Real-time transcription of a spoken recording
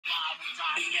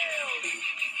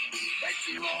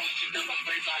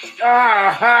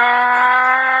Ah,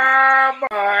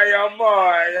 boy, oh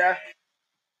boy.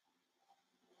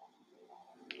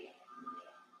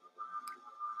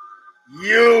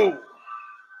 You.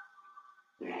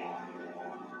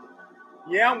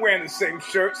 Yeah, I'm wearing the same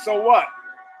shirt, so what?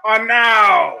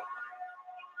 Now.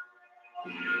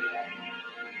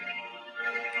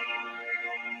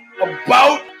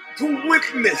 About to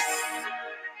witness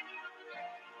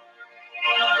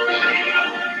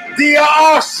the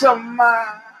awesome,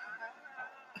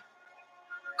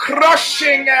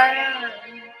 crushing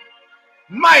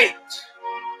might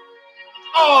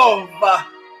of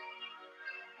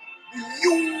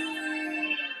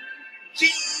Eugene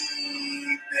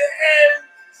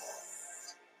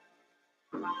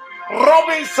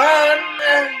Robinson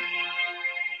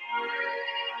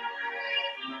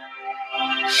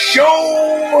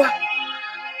show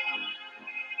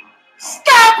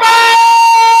Stomper!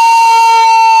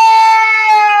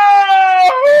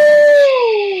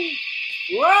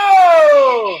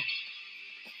 Whoa!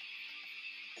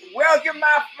 Welcome,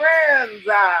 my friends,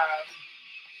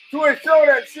 to a show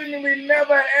that seemingly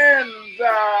never ends.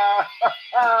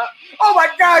 Oh my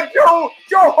God, Joe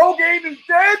Hogan is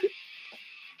dead?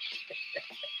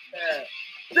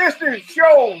 This is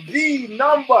show V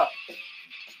number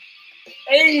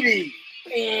 80.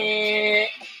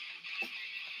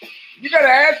 You gotta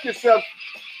ask yourself,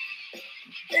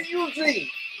 hey Eugene,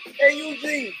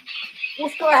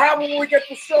 what's gonna happen when we get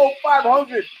to show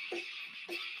 500?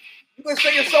 You gonna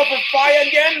set yourself on fire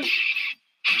again?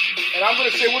 And I'm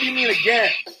gonna say, what do you mean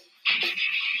again?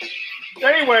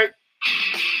 Anyway,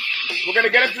 we're gonna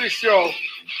get into the show,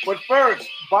 but first,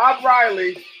 Bob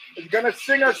Riley is gonna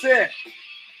sing us in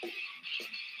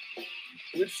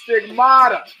with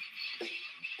Stigmata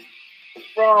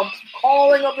from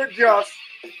Calling of the Just.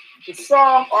 The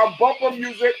song, our bumper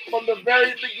music from the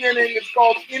very beginning, is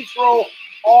called Intro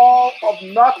All of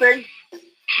Nothing.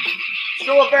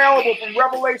 Still available from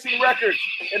Revelation Records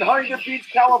in Huntington Beach,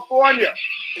 California.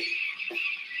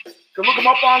 You can look them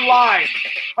up online.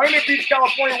 Huntington Beach,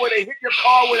 California, where they hit your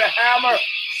car with a hammer.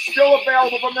 Still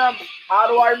available from them. How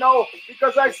do I know?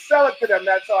 Because I sell it to them.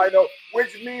 That's how I know.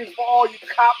 Which means for all you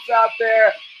cops out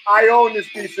there, I own this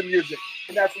piece of music.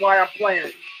 And that's why I'm playing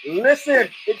it. Listen,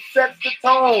 it sets the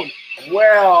tone.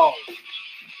 Well,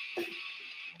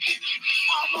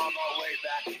 I'm on my way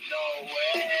back to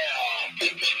nowhere.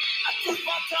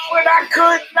 When I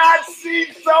could not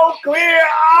see so clear,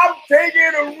 I'm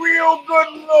taking a real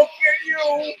good look at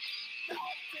you.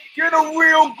 Get a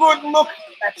real good look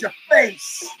at your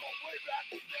face.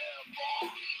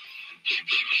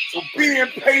 So being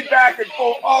paid back and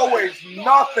for always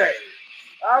nothing.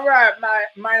 All right,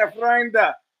 meine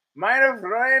Freunde.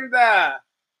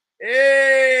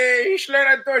 Ich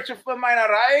lerne Deutsch für meine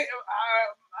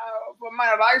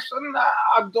Reisen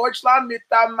nach Deutschland mit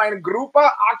meiner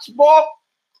Gruppe Axpo.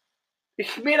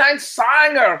 Ich bin ein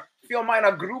Sänger für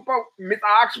meine Gruppe mit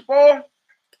Axpo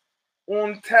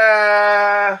und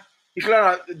ich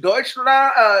lerne Deutsch,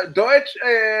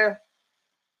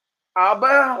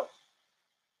 aber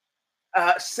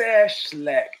sehr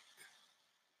schlecht.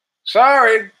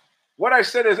 Sorry. What I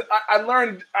said is I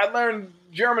learned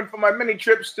German from my many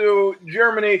trips to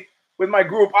Germany with my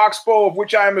group Oxbow, of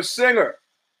which I am a singer,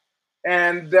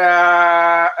 but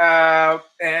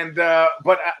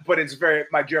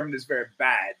my German is very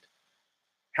bad.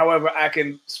 However, I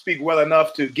can speak well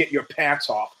enough to get your pants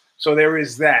off. So there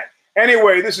is that.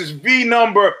 Anyway, this is V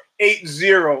number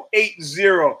 80,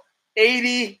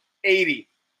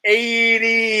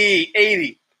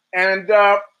 and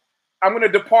I'm going to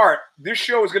depart. This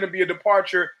show is going to be a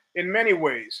departure in many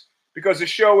ways because the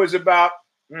show is about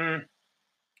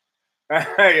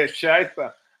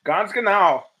Scheiße. Ganz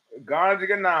genau.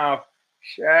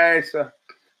 Scheiße.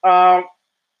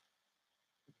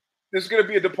 This is going to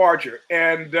be a departure.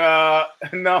 And no.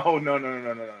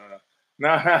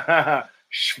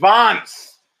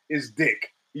 Schwanz is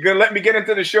dick. You going to let me get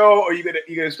into the show or you going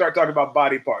to start talking about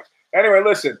body parts? Anyway,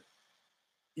 listen.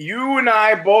 You and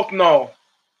I both know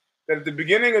that at the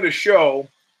beginning of the show,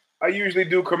 I usually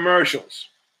do commercials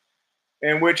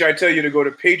in which I tell you to go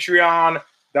to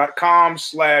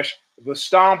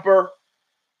patreon.com/thestomper.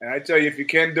 And I tell you, if you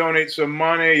can donate some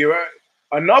money,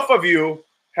 enough of you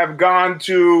have gone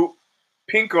to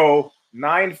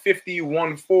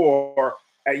Pinko95014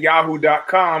 at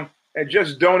yahoo.com and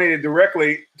just donated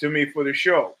directly to me for the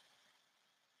show.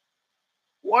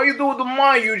 What do you do with the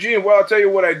money, Eugene? Well, I'll tell you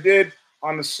what I did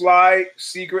on the slide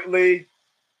secretly.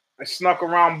 I snuck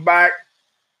around back.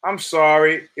 I'm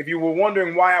sorry. If you were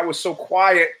wondering why I was so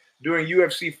quiet during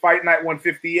UFC Fight Night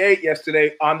 158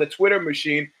 yesterday on the Twitter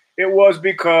machine, it was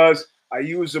because I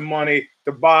used the money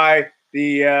to buy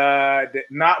the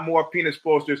not more penis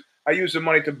posters. I used the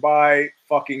money to buy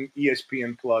fucking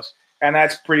ESPN Plus, and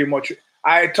that's pretty much.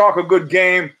 I talk a good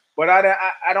game, but I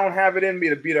don't have it in me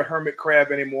to be the hermit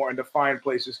crab anymore and to find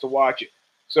places to watch it.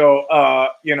 So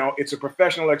it's a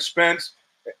professional expense.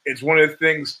 It's one of the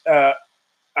things. I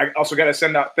also got to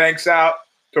send out thanks out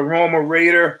to Roma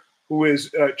Raider, who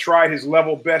has tried his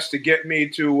level best to get me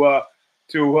to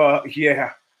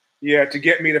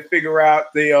get me to figure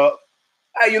out the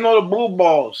the blue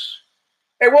balls.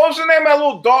 Hey, what was the name of that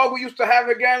little dog we used to have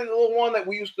again? The little one that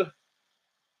we used to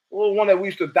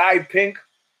dye pink.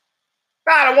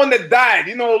 Nah, the one that died.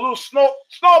 The little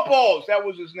snowballs. That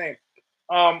was his name.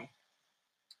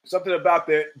 Something about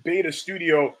the beta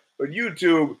studio or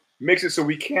YouTube makes it so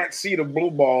we can't see the blue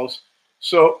balls.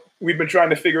 So we've been trying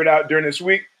to figure it out during this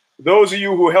week. Those of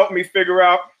you who helped me figure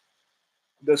out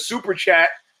the super chat,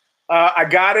 I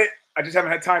got it. I just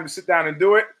haven't had time to sit down and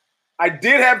do it. I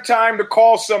did have time to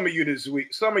call some of you this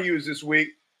week. So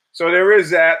there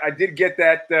is that. I did get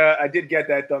that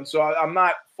done. So I'm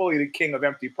not fully the king of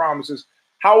empty promises.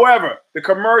 However, the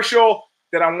commercial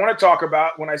that I want to talk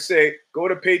about when I say go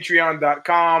to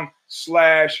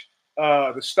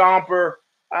patreon.com/the Stomper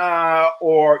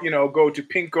or go to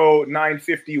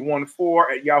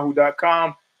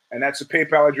pinko95014 and that's a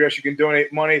PayPal address. You can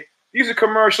donate money. These are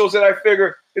commercials that I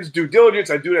figure it's due diligence.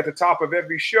 I do it at the top of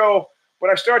every show. But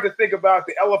I started to think about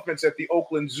the elephants at the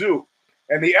Oakland Zoo.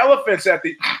 And the elephants at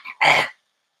the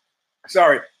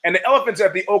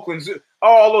Oakland Zoo. Oh,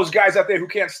 all those guys out there who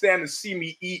can't stand to see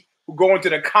me eat, who go into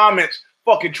the comments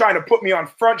fucking trying to put me on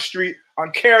Front Street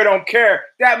on Care Don't Care.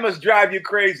 That must drive you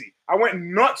crazy. I went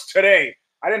nuts today.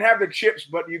 I didn't have the chips,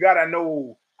 but you got to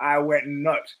know I went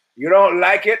nuts. You don't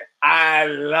like it? I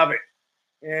love it.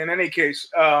 In any case,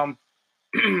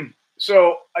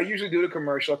 so I usually do the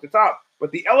commercial at the top.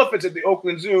 But the elephants at the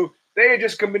Oakland Zoo, they had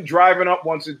just been driving up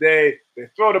once a day. They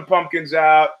throw the pumpkins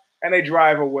out, and they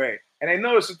drive away. And I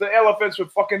noticed that the elephants were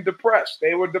fucking depressed.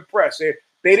 They were depressed.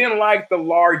 They didn't like the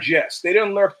largesse. They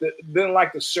didn't like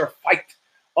the surfeit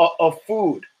of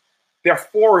food. They're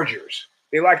foragers.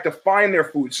 They like to find their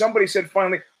food. Somebody said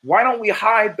finally, why don't we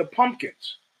hide the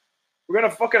pumpkins? We're going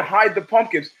to fucking hide the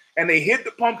pumpkins. And they hid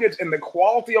the pumpkins, and the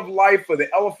quality of life for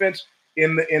the elephants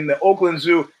in the Oakland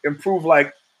Zoo improved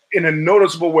like in a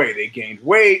noticeable way. They gained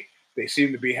weight. They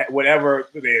seem to be whatever.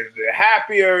 They're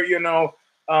happier,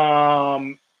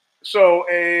 So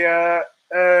it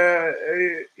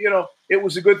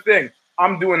was a good thing.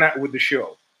 I'm doing that with the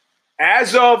show.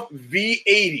 As of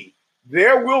V.80,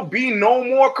 there will be no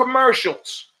more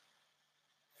commercials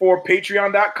for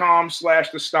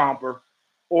patreon.com/the Stomper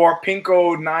or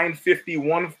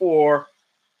pinko95014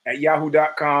 at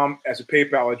yahoo.com as a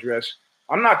PayPal address.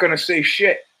 I'm not going to say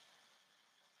shit.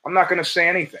 I'm not going to say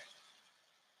anything.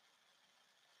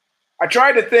 I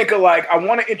tried to think of I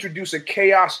want to introduce a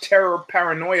chaos, terror,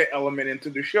 paranoia element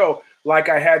into the show like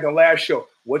I had the last show.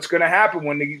 What's going to happen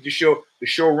when the show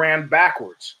ran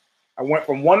backwards? I went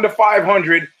from 1 to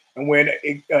 500, and when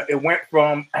it went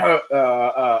from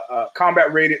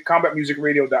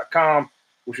combatmusicradio.com,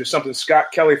 which was something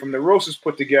Scott Kelly from the Roses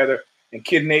put together, and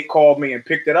Kid Nate called me and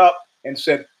picked it up and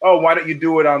said, oh, why don't you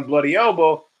do it on Bloody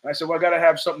Elbow? And I said, well, I got to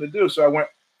have something to do. So I went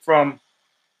from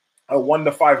 1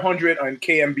 to 500 on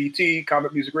KMBT,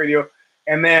 Combat Music Radio,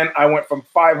 and then I went from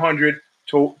 500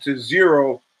 to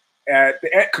 0, at the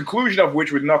conclusion of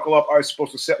which with Knuckle Up, I was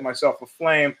supposed to set myself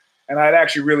aflame, and I'd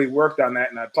actually really worked on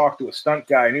that, and I talked to a stunt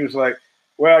guy, and he was like,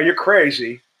 well, you're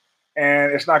crazy,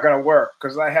 and it's not going to work,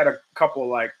 because I had a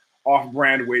couple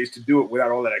off-brand ways to do it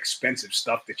without all that expensive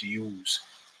stuff that you use.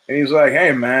 And he was like,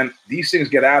 hey, man, these things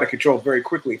get out of control very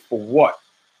quickly. For what?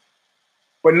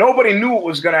 But nobody knew what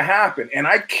was going to happen. And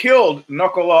I killed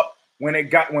Knuckle Up when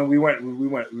we went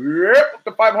up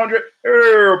to 500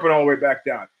 and all the way back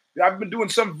down. I've been doing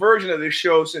some version of this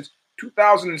show since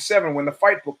 2007 when the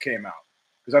Fight Book came out,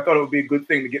 because I thought it would be a good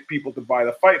thing to get people to buy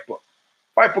the Fight Book.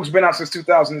 Fight Book's been out since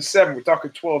 2007. We're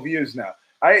talking 12 years now.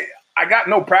 I got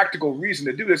no practical reason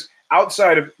to do this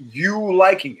outside of you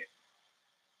liking it.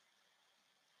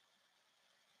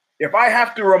 If I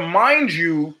have to remind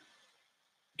you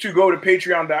to go to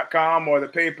patreon.com or the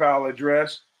PayPal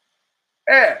address,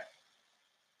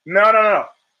 no.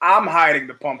 I'm hiding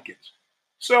the pumpkins.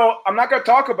 So I'm not going to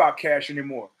talk about cash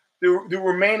anymore. The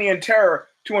Romanian Terror,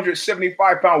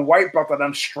 275-pound white belt that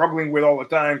I'm struggling with all the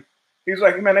time, he's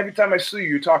like, man, every time I see you,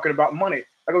 you're talking about money.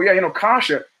 I go, yeah,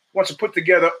 Kasha wants to put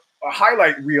together a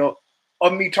highlight reel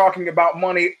of me talking about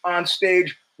money on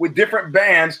stage with different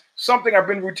bands, something I've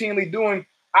been routinely doing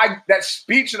that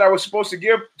speech that I was supposed to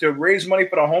give to raise money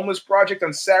for the homeless project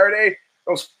on Saturday,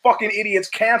 those fucking idiots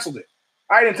canceled it.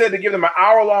 I intended to give them an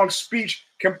hour-long speech.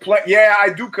 Yeah, I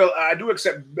do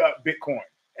accept Bitcoin,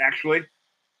 actually.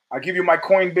 I'll give you my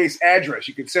Coinbase address.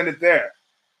 You can send it there.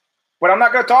 But I'm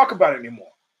not going to talk about it anymore.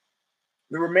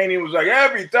 The Romanian was like,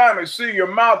 every time I see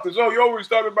your mouth is, you're always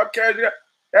talking about cash.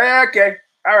 Yeah, okay.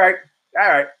 All right.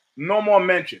 No more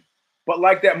mention. But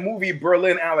like that movie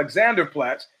Berlin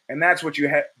Alexanderplatz, and that's what you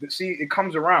had to see, it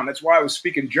comes around. That's why I was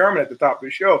speaking German at the top of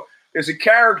the show. There's a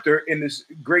character in this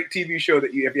great TV show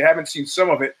that if you haven't seen some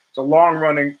of it, it's a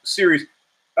long-running series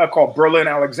called Berlin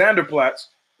Alexanderplatz.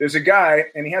 There's a guy,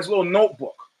 and he has a little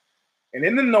notebook. And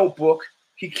in the notebook,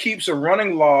 he keeps a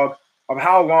running log of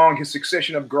how long his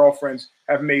succession of girlfriends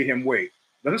have made him wait.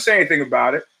 Doesn't say anything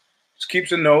about it. Just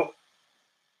keeps a note.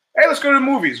 Hey, let's go to the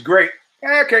movies. Great.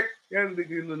 Yeah, okay. Yeah,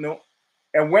 the note.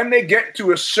 And when they get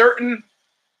to a certain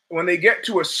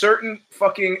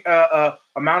fucking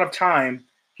amount of time,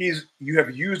 you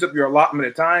have used up your allotment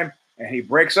of time, and he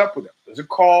breaks up with him. Doesn't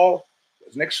call,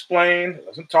 doesn't explain,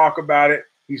 doesn't talk about it.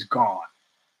 He's gone.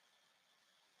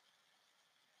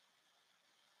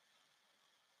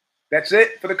 That's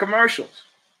it for the commercials.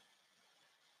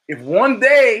 If one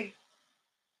day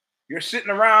you're sitting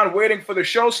around waiting for the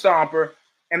show Stomper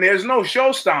and there's no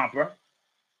show Stomper,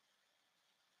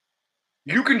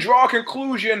 you can draw a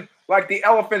conclusion like the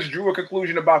elephants drew a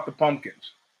conclusion about the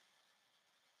pumpkins.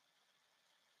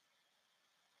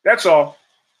 That's all.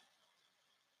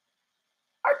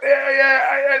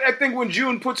 I think when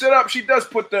June puts it up, she does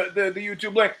put the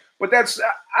YouTube link. But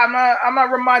I'm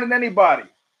not reminding anybody.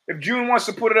 If June wants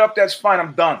to put it up, that's fine.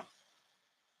 I'm done.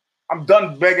 I'm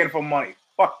done begging for money.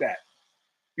 Fuck that.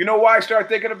 You know why I started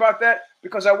thinking about that?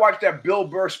 Because I watched that Bill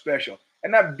Burr special.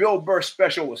 And that Bill Burr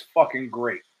special was fucking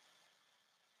great.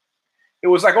 It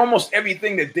was like almost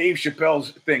everything that Dave Chappelle's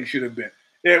thing should have been.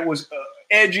 It was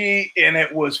edgy, and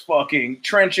it was fucking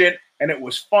trenchant, and it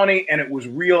was funny, and it was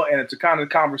real, and it's the kind of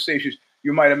conversations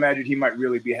you might imagine he might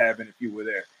really be having if you were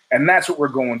there. And that's what we're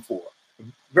going for.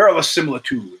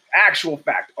 Verisimilitude, actual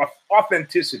fact,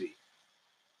 authenticity.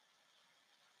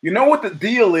 You know what the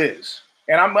deal is?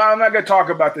 And I'm not going to talk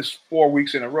about this 4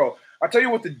 weeks in a row. I'll tell you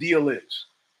what the deal is.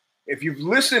 If you've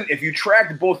listened, if you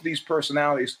tracked both of these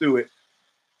personalities through it,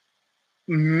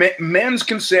 men's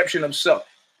conception of self.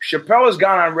 Chappelle has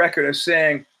gone on record as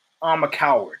saying, I'm a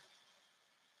coward.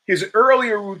 His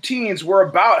earlier routines were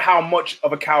about how much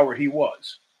of a coward he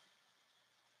was.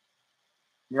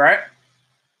 Right?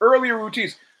 Earlier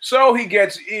routines. So he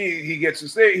gets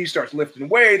his thing, he starts lifting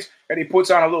weights, and he puts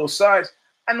on a little size.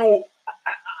 I know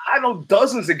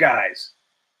dozens of guys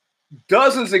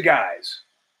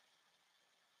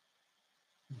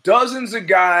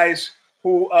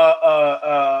who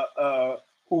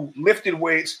lifted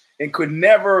weights and could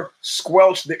never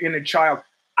squelch the inner child.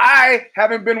 I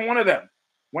haven't been one of them.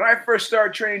 When I first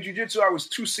started training jiu-jitsu, I was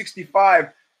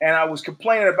 265, and I was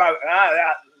complaining about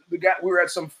we were at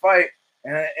some fight,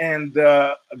 and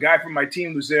a guy from my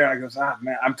team was there, and I goes,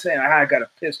 man, I'm telling you, I got to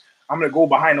piss. I'm going to go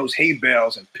behind those hay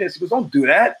bales and piss. He goes, don't do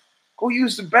that. Go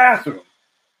use the bathroom.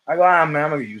 I go, man,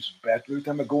 I'm going to use the bathroom. Every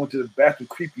time I go into the bathroom,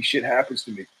 creepy shit happens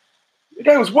to me. The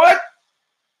guy goes, what?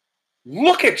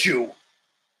 Look at you.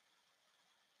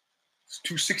 It's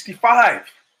 265.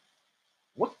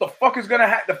 What the fuck is going to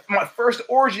happen? My first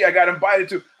orgy I got invited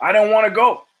to, I don't want to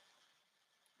go.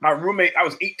 My roommate, I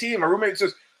was 18. My roommate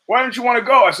says, why don't you want to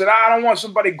go? I said, I don't want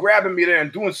somebody grabbing me there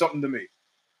and doing something to me.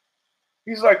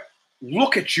 He's like,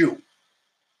 look at you.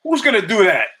 Who's going to do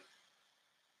that?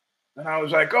 And I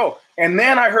was like, oh. And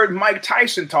then I heard Mike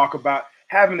Tyson talk about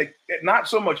having to not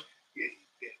so much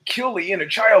kill the inner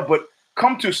child, but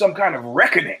come to some kind of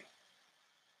reckoning.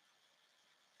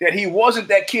 That he wasn't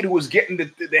that kid who was getting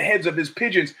the heads of his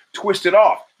pigeons twisted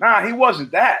off. Nah, he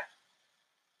wasn't that.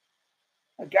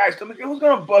 That guy's still, who's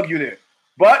going to bug you there?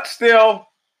 But still,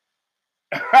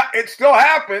 it still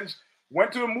happens.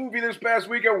 Went to a movie this past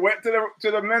weekend, went to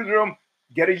the men's room,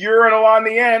 get a urinal on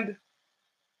the end.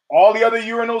 All the other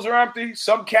urinals are empty.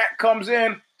 Some cat comes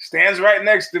in, stands right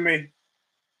next to me.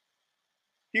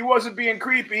 He wasn't being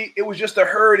creepy. It was just a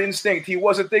herd instinct. He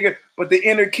wasn't thinking, but the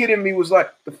inner kid in me was like,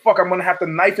 the fuck, I'm going to have to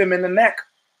knife him in the neck.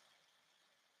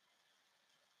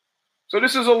 So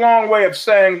this is a long way of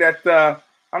saying that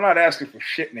I'm not asking for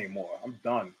shit anymore. I'm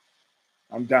done.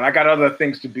 I got other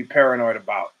things to be paranoid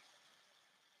about.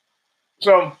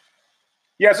 So,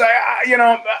 yes,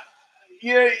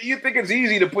 you think it's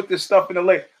easy to put this stuff in the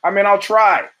lake. I mean, I'll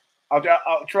try.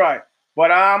 I'll try. But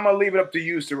I'm going to leave it up to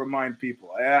you to remind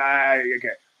people.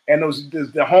 Okay. And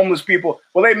the homeless people,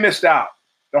 well, they missed out.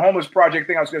 The homeless project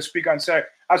thing I was going to speak on Saturday,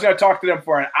 I was going to talk to them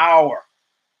for an hour.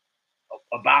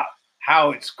 about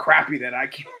how it's crappy that I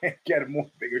can't get a more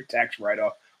bigger tax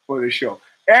write-off for the show.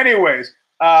 Anyways,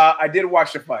 I did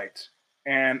watch the fights,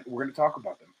 and we're going to talk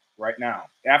about them right now.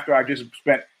 After I just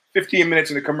spent 15 minutes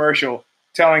in the commercial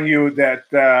telling you that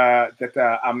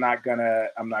I'm not gonna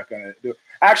do it.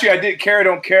 Actually, I did care,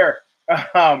 don't care.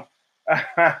 Okay.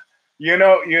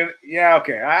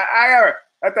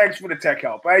 Thanks for the tech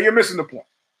help. You're missing the point.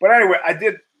 But anyway, I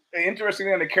did.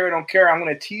 Interestingly, on the care, don't care, I'm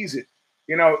going to tease it.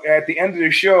 At the end of the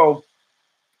show,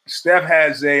 Steph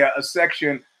has a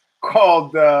section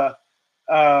called off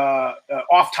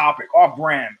topic, off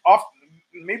brand, off.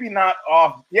 Maybe not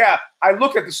off. Yeah, I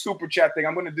looked at the super chat thing.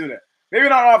 I'm going to do that. Maybe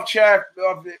not off chat.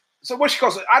 So what she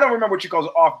calls it, I don't remember what she calls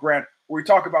it, off brand, where we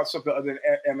talk about something other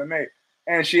than MMA.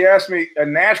 And she asked me,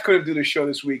 Nash couldn't do the show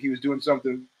this week. He was doing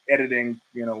something, editing,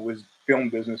 with film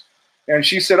business. And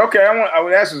she said, okay, I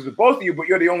would ask this to both of you, but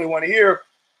you're the only one here.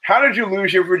 How did you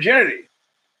lose your virginity?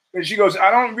 And she goes,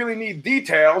 I don't really need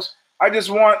details. I just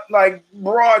want like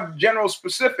broad general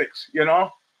specifics,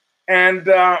 And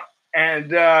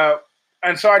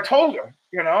so I told her,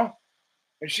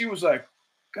 and she was like,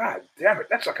 God damn it,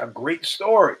 that's like a great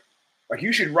story. Like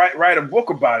you should write a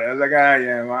book about it. I was like,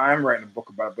 I'm writing a book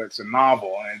about it, but it's a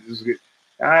novel, and this is good.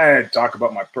 I talk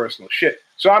about my personal shit.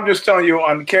 So I'm just telling you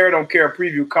on the Care Don't Care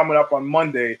preview coming up on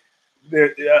Monday,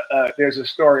 there's a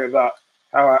story about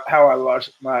how I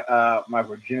lost my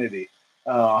virginity,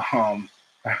 and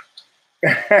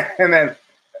then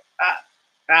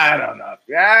I don't know.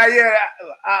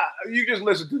 You just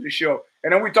listen to the show,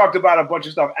 and then we talked about a bunch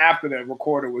of stuff after the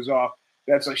recorder was off.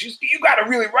 That's like, you got to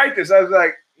really write this. I was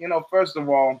like, first of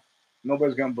all,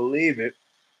 nobody's gonna believe it,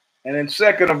 and then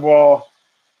second of all,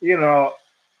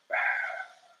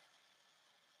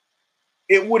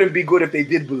 it wouldn't be good if they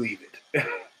did believe it.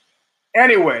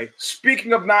 Anyway,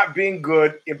 speaking of not being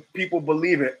good, if people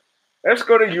believe it, let's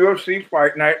go to UFC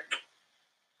Fight Night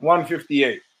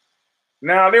 158.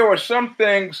 Now, there were some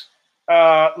things.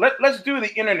 Let's do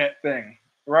the internet thing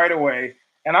right away,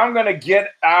 and I'm going to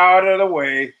get out of the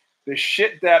way the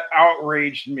shit that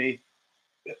outraged me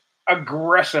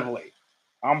aggressively.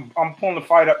 I'm pulling the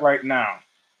fight up right now,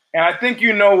 and I think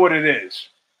you know what it is.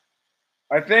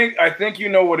 I think you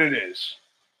know what it is.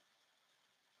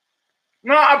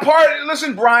 No,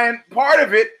 listen, Brian, part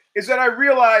of it is that I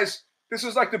realize this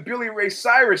is like the Billy Ray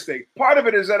Cyrus thing. Part of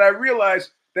it is that I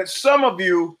realize that some of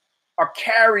you are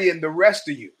carrying the rest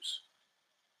of yous.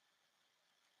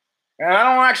 And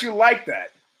I don't actually like that.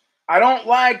 I don't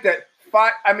like that.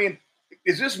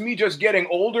 Is this me just getting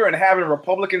older and having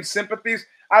Republican sympathies?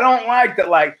 I don't like that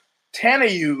like 10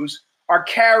 of yous are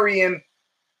carrying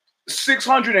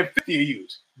 650 of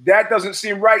yous. That doesn't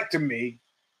seem right to me.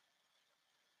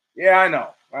 Yeah, I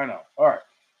know. All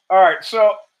right.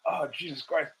 So, oh, Jesus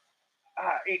Christ.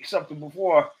 I ate something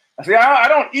before. I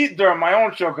don't eat during my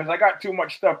own show because I got too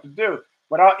much stuff to do.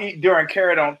 But I'll eat during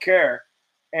Care Don't Care.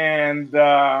 And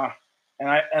I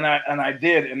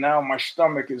did. And now my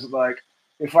stomach is like,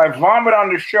 if I vomit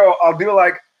on the show, I'll do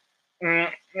like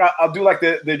the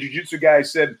jiu-jitsu guy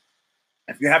said,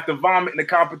 if you have to vomit in the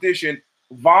competition,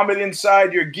 vomit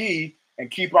inside your gi and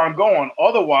keep on going.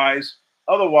 Otherwise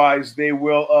they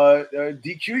will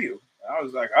DQ you. I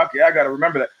was like, okay, I got to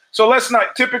remember that. So let's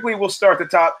not. Typically, we'll start at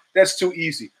the top. That's too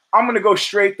easy. I'm gonna go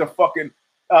straight to fucking.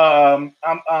 I'm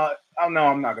not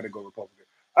gonna go Republican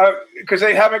because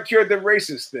they haven't cured the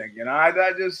racist thing. I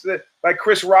just like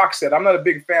Chris Rock said. I'm not a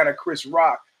big fan of Chris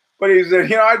Rock, but he said,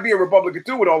 I'd be a Republican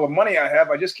too with all the money I have.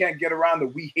 I just can't get around the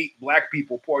 "we hate black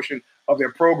people" portion of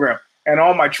their program. And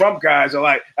all my Trump guys are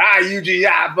like, Eugene,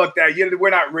 fuck that. We're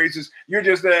not racist. You're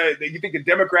just, you think the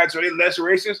Democrats are less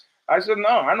racist? I said, no,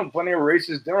 I know plenty of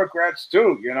racist Democrats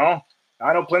too,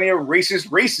 I know plenty of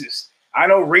racist. I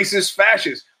know racist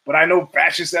fascists, but I know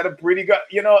fascists that are pretty good.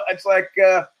 It's like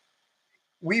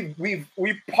we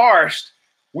parsed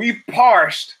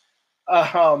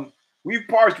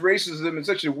racism in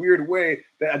such a weird way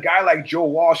that a guy like Joe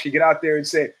Walsh could get out there and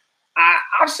say,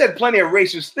 I've said plenty of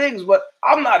racist things, but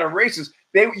I'm not a racist.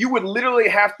 You would literally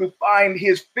have to find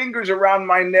his fingers around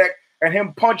my neck and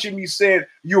him punching me saying,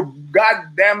 you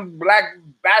goddamn black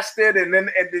bastard. And then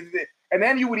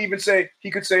you would even say, he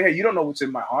could say, hey, you don't know what's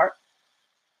in my heart.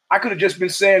 I could have just been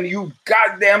saying, you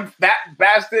goddamn fat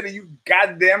bastard and you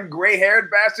goddamn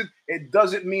gray-haired bastard. It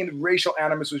doesn't mean racial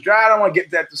animus was dry. I don't want to get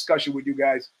that discussion with you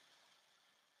guys.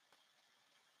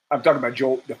 I'm talking about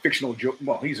Joe, the fictional Joe.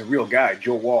 Well, he's a real guy,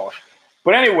 Joe Walsh.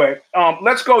 But anyway,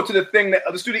 let's go to the thing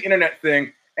let's do the internet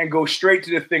thing and go straight to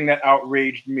the thing that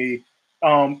outraged me.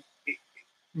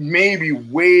 Maybe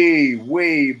way,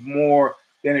 way more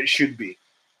than it should be.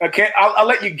 Okay, I'll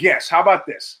let you guess. How about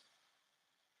this?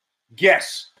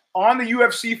 Guess on the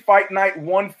UFC Fight Night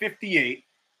 158,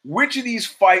 which of these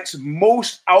fights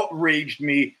most outraged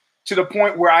me to the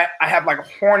point where I have like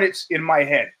hornets in my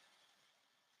head?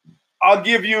 I'll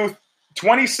give you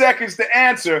 20 seconds to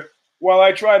answer while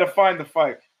I try to find the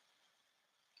fight.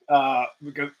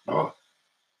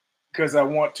 Because I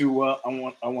want to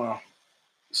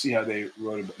see how they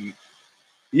wrote about it.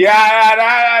 Yeah,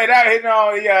 I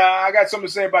got something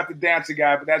to say about the dancer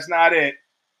guy, but that's not it.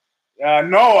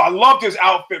 No, I love this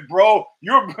outfit, bro.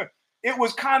 It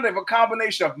was kind of a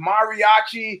combination of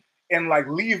mariachi and like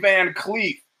Lee Van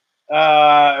Cleef.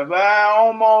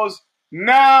 Almost.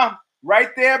 Nah, right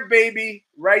there, baby.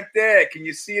 Right there. Can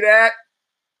you see that?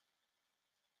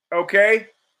 Okay.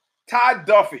 Todd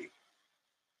Duffy.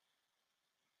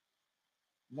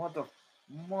 Mother.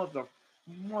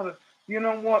 You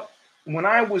know what? When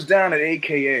I was down at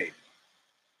AKA,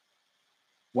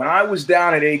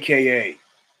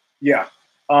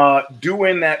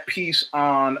 doing that piece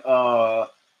on,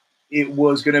 it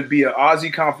was going to be an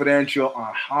Aussie Confidential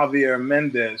on Javier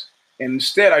Mendez. And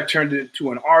instead, I turned it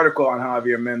into an article on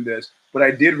Javier Mendez. But I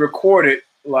did record it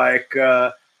like,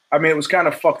 it was kind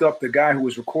of fucked up. The guy who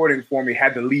was recording for me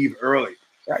had to leave early.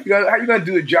 How you going to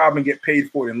do the job and get paid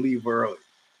for it and leave early?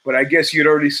 But I guess you'd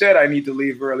already said I need to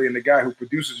leave early, and the guy who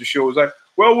produces the show was like,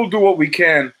 well, we'll do what we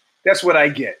can. That's what I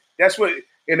get. That's what,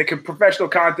 in the professional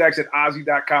contacts at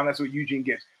Aussie.com, that's what Eugene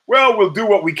gets. Well, we'll do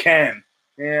what we can.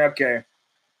 Yeah, okay.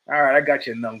 All right, I got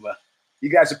your number. You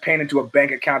guys are paying into a bank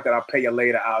account that I'll pay you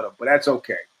later out of, but that's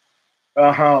okay.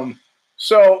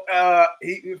 So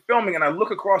he's filming, and I look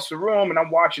across the room, and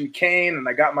I'm watching Kane, and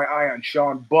I got my eye on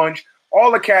Sean Bunch.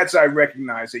 All the cats I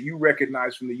recognize that you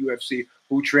recognize from the UFC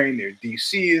who train there.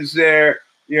 DC is there.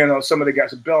 You know, some of the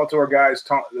guys, the Bellator guys,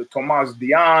 Tomas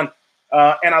Dion.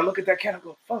 And I look at that cat and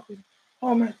go, fuck it.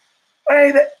 Oh, man.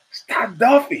 Hey, that's Todd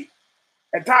Duffy.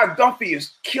 And Todd Duffy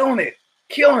is killing it.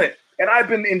 And I've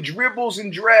been in dribbles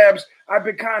and drabs. I've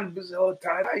been kind of,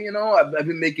 Todd, I've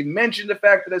been making mention of the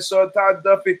fact that I saw Todd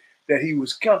Duffy, that he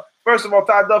was killing. First of all,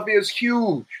 Todd Duffy is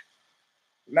huge.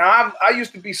 Now, I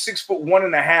used to be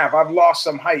 6'1.5". I've lost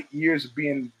some height years of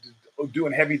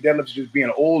doing heavy deadlifts, just being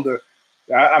older.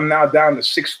 I'm now down to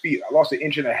 6 feet. I lost 1.5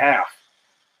 inches.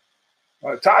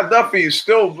 Todd Duffy is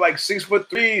still like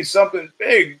 6'3", something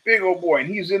big old boy, and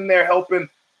he's in there helping.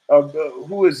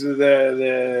 Who is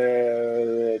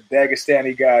the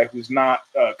Dagestani guy who's not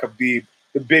Khabib,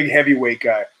 the big heavyweight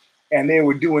guy? And they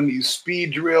were doing these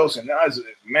speed drills, and I was,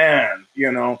 man,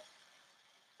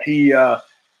 he's a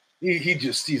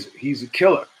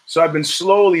killer. So I've been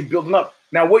slowly building up.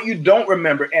 Now, what you don't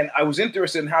remember, and I was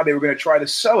interested in how they were going to try to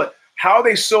sell it. How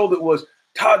they sold it was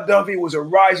Todd Duffy was a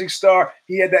rising star.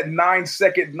 He had that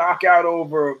 9-second knockout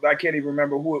over, I can't even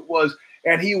remember who it was.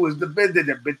 And he was and then he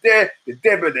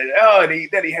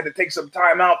had to take some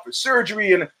time out for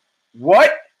surgery. And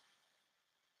what?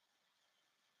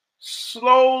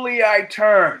 Slowly I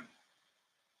turn.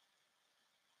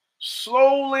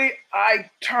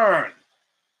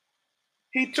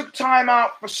 He took time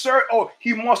out for surgery. Oh,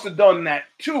 he must have done that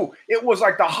too. It was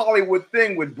like the Hollywood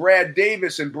thing with Brad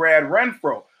Davis and Brad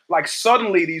Renfro. Like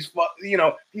suddenly these guys,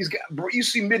 you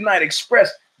see Midnight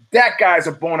Express, that guy's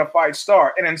a bona fide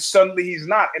star. And then suddenly he's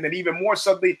not. And then even more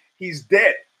suddenly he's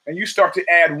dead. And you start to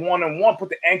add one and one, put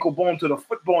the ankle bone to the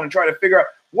foot bone and try to figure out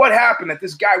what happened that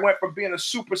this guy went from being a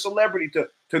super celebrity to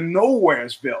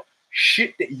Nowheresville.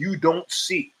 Shit that you don't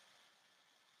see.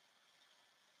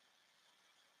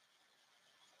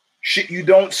 Shit you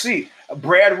don't see.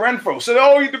 Brad Renfro said,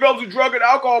 he developed a drug and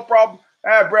alcohol problem.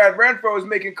 Brad Renfro is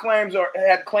making claims or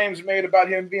had claims made about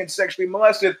him being sexually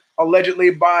molested,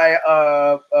 allegedly by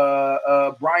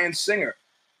Bryan Singer,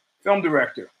 film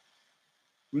director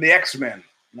from the X-Men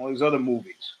and all these other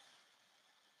movies.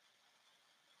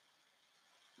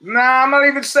 Nah, I'm not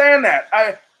even saying that.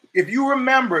 If you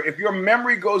remember, if your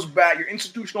memory goes back, your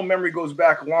institutional memory goes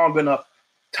back long enough,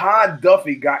 Todd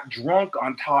Duffy got drunk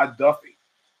on Todd Duffy.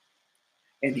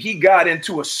 And he got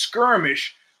into a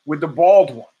skirmish with the bald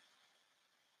one.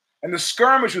 And the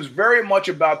skirmish was very much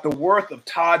about the worth of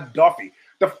Todd Duffy.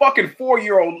 The fucking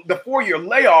 4-year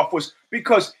layoff was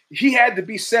because he had to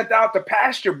be sent out to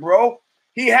pasture, bro.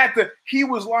 He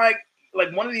was like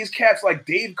one of these cats like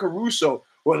Dave Caruso.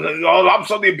 Well, I'm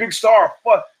suddenly a big star.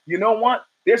 But you know what?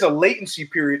 There's a latency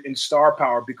period in star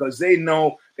power because they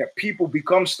know that people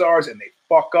become stars and they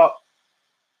fuck up.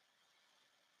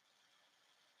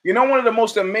 You know, one of the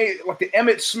most amazing, like the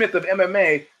Emmett Smith of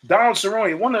MMA, Donald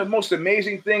Cerrone, one of the most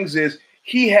amazing things is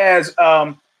he has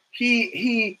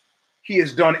he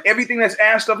has done everything that's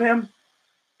asked of him,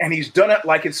 and he's done it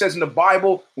like it says in the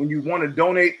Bible, when you want to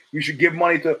donate, you should give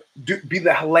money to be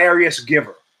the hilarious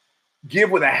giver.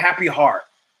 give with a happy heart.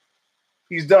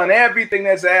 He's done everything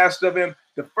that's asked of him.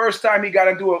 The first time he got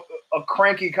into a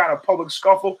cranky kind of public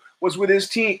scuffle was with his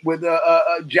team, with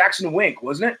Jackson Wink,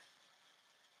 wasn't it?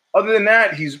 Other than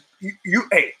that,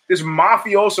 hey, this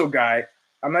mafioso guy,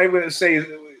 I'm not even going to say,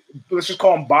 let's just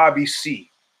call him Bobby C,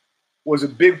 was a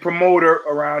big promoter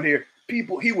around here.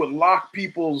 He would lock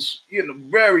people's, I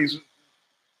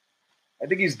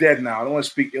think he's dead now. I don't want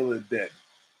to speak ill of the dead.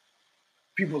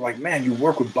 People are like, man, you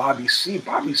work with Bobby C.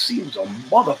 Bobby C was a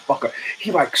motherfucker.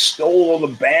 He like stole all the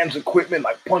band's equipment,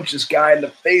 like punched this guy in the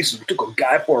face, and took a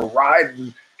guy for a ride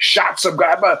and shot some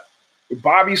guy. But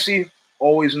Bobby C,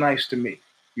 always nice to me.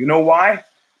 You know why?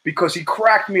 Because he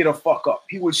cracked me the fuck up.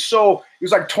 He was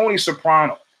like Tony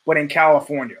Soprano, but in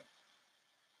California.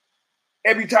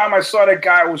 Every time I saw that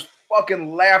guy, I was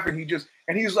fucking laughing.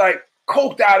 He's like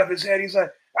coked out of his head. He's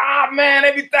like, man,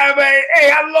 every time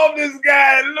I love this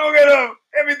guy. Look at him.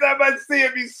 Every time I see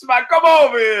him, he's smile. Come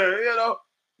over here,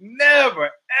 Never,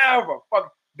 ever.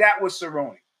 Fuck. That was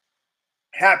Cerrone.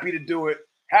 Happy to do it.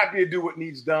 Happy to do what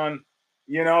needs done.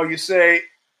 You say,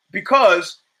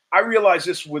 because I realized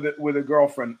this with a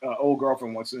girlfriend, old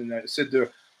girlfriend once, and I said to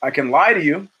her, I can lie to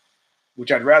you,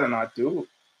 which I'd rather not do.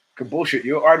 Can bullshit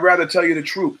you, or I'd rather tell you the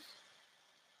truth.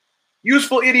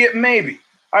 Useful idiot, maybe.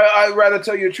 I'd rather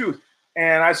tell you the truth.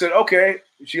 And I said, okay.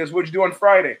 She goes, what'd you do on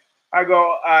Friday? I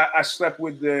go, I slept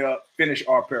with the Finnish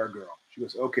au pair girl. She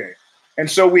goes, okay.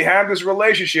 And so we have this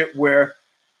relationship where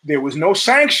there was no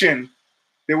sanction.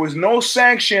 There was no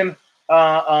sanction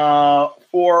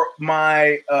for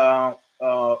my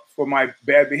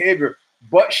bad behavior.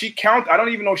 But she counted. I don't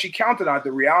even know if she counted on it.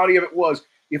 The reality of it was,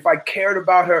 if I cared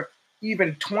about her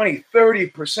even 20,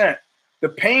 30%, the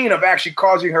pain of actually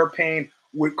causing her pain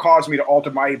would cause me to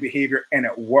alter my behavior, and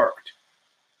it worked.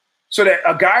 So that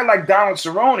a guy like Donald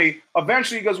Cerrone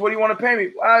eventually goes, what do you want to pay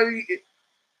me?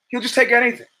 He'll just take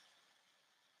anything.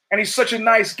 And he's such a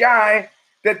nice guy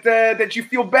that you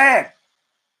feel bad.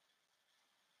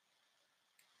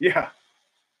 Yeah.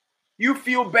 You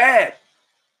feel bad.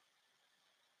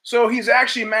 So he's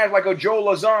actually matched, like a Joe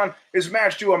Lazan is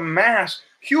matched to amass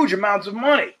huge amounts of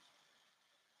money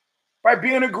by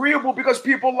being agreeable because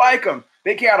people like him.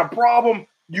 They got a problem,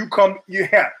 you come, you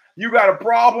got a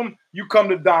problem, you come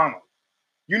to Donald.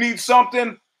 You need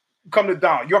something, come to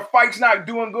Donald. Your fight's not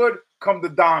doing good, come to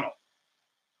Donald.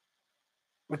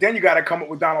 But then you got to come up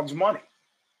with Donald's money.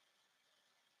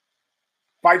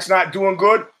 Fight's not doing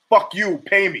good, fuck you,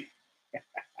 pay me.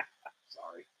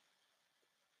 Sorry.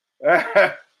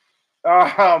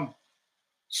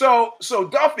 So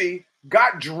Duffy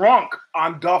got drunk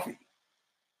on Duffy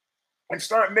and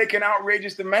started making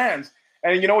outrageous demands.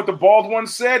 And you know what the bald one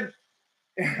said?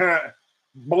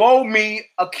 Blow me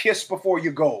a kiss before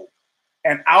you go.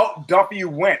 And out Duffy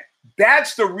went.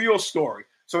 That's the real story.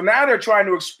 So now they're trying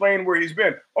to explain where he's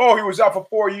been. Oh, he was out for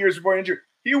 4 years before injury.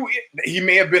 He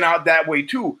may have been out that way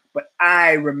too, but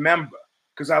I remember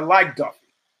because I liked Duffy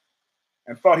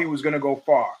and thought he was going to go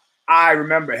far. I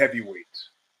remember heavyweights.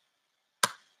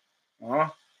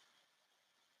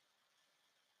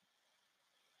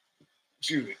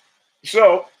 Excuse me.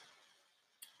 So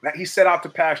he set out to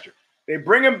pasture. They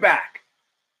bring him back.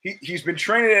 He's been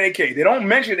training at AKA. They don't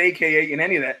mention AKA in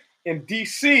any of that. In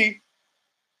DC,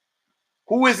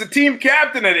 who is the team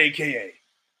captain at AKA,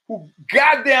 who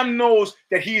goddamn knows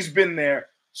that he's been there,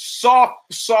 slow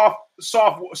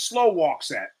walks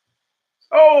at.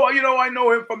 Oh, I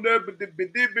know him from there, but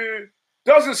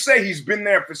doesn't say he's been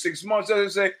there for 6 months. Doesn't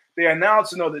say they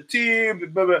announced another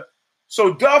team. Blah, blah.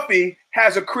 So Duffy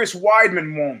has a Chris Weidman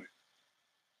moment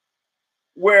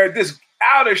where this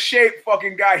out of shape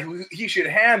fucking guy who he should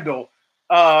handle,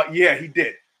 he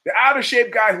did. The out of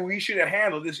shape guy who he should have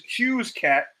handled, this Hughes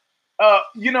cat.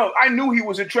 I knew he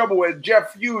was in trouble with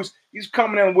Jeff Hughes. He's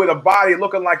coming in with a body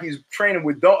looking like he's training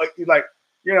with,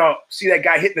 see that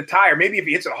guy hitting the tire. Maybe if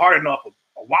he hits it hard enough,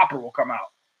 a whopper will come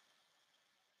out.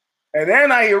 And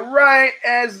then I hear, right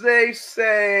as they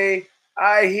say,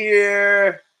 I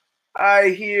hear,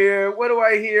 what do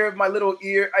I hear? My little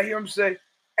ear, I hear him say,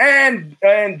 and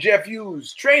Jeff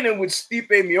Hughes training with Stipe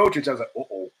Miocic. I was like,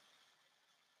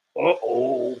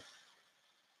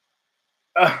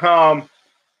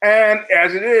 and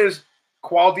as it is,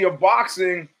 quality of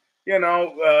boxing,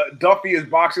 Duffy is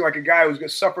boxing like a guy who's going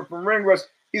to suffer from ring rust.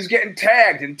 He's getting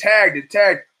tagged, and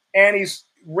he's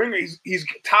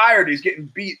tired. He's getting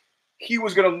beat. He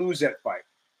was going to lose that fight.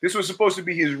 This was supposed to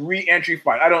be his re-entry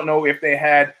fight. I don't know if they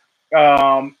had.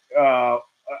 I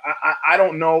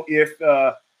don't know if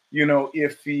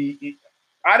if he.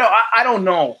 I don't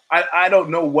know. I don't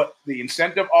know what the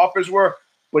incentive offers were.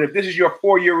 But if this is your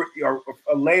 4 year or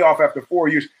a layoff after 4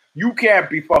 years, You can't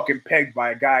be fucking pegged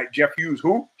by a guy, Jeff Hughes.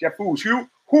 Who? Jeff Hughes.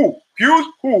 Who? Hughes?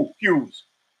 Who? Hughes.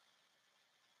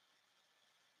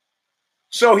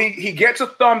 So he gets a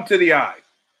thumb to the eye.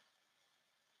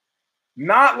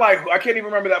 Not like, I can't even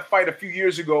remember that fight a few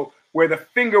years ago where the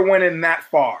finger went in that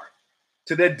far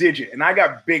to the digit. And I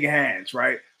got big hands,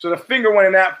 right? So the finger went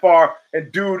in that far,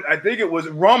 and dude, I think it was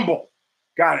Rumble,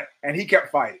 got it. And he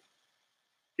kept fighting.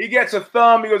 He gets a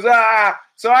thumb. He goes, ah.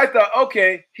 So I thought,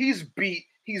 okay, he's beat.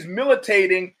 He's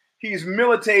militating. He's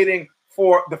militating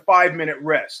for the 5-minute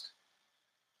rest.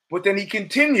 But then he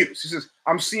continues. He says,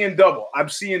 I'm seeing double. I'm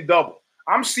seeing double.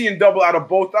 I'm seeing double out of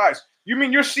both eyes. You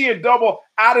mean you're seeing double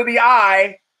out of the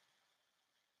eye?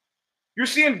 You're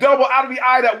seeing double out of the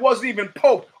eye that wasn't even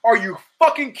poked. Are you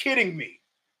fucking kidding me?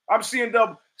 I'm seeing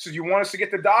double. So you want us to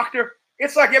get the doctor?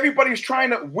 It's like everybody's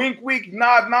trying to wink, wink,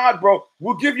 nod, nod, bro.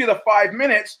 We'll give you the 5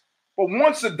 minutes. But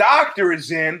once the doctor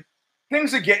is in,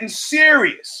 things are getting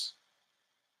serious.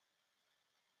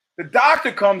 The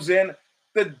doctor comes in.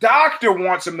 The doctor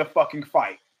wants him to fucking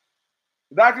fight.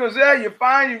 The doctor goes, yeah, you're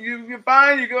fine. You're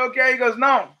fine. You go, okay. He goes,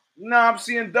 no, I'm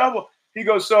seeing double. He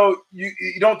goes, so you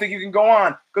don't think you can go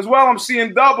on? Because, well, I'm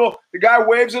seeing double. The guy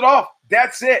waves it off.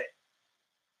 That's it.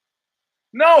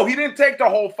 No, he didn't take the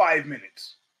whole 5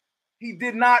 minutes. He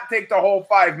did not take the whole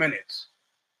 5 minutes.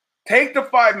 Take the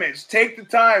 5 minutes. Take the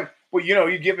time. But,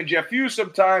 you're giving Jeff Hughes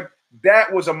some time.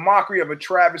 That was a mockery of a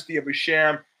travesty of a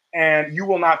sham, and you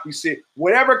will not be seen.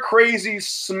 Whatever crazy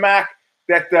smack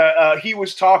that he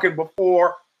was talking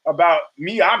before about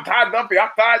me, I'm Todd Duffy. I'm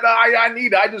Todd. I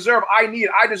need. I deserve. I need.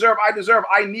 I deserve. I deserve.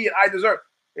 I need. I deserve.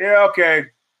 Yeah, okay.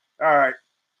 All right.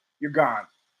 You're gone.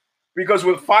 Because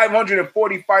with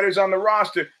 540 fighters on the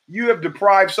roster, you have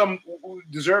deprived some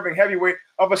deserving heavyweight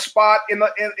of a spot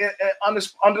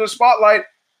under the spotlight.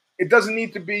 It doesn't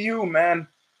need to be you, man.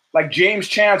 Like James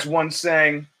Chance once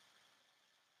sang,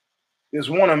 there's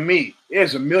one of me.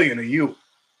 There's a million of you.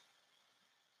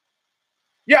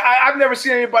 Yeah, I've never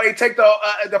seen anybody take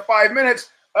the 5 minutes,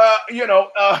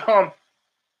 and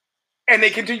they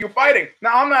continue fighting.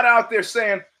 Now, I'm not out there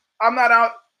saying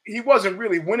he wasn't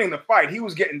really winning the fight. He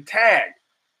was getting tagged.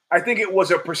 I think it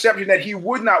was a perception that he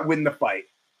would not win the fight.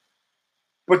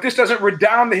 But this doesn't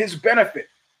redound to his benefit.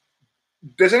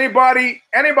 Does anybody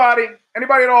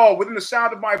at all within the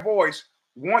sound of my voice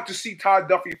want to see Todd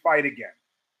Duffy fight again?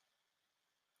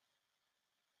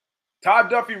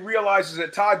 Todd Duffy realizes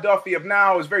that Todd Duffy of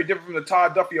now is very different from the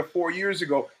Todd Duffy of 4 years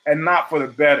ago, and not for the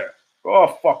better.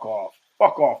 Oh, fuck off.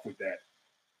 Fuck off with that.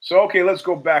 So, okay, let's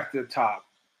go back to the top.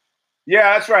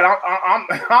 Yeah, that's right.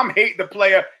 I'm hating the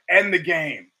player and the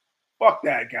game. Fuck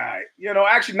that guy.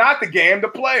 Actually, not the game, the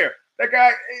player. That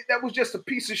guy, that was just a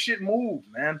piece of shit move,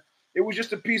 man. It was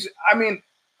just a piece.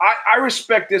 I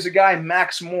respect there's a guy,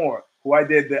 Max Moore, who I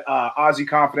did the Aussie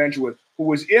Confidential with, who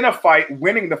was in a fight,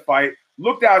 winning the fight,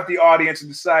 looked out at the audience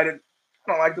and decided,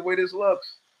 I don't like the way this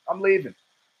looks. I'm leaving.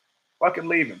 Fucking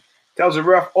leaving. Tells the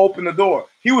ref, open the door.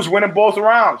 He was winning both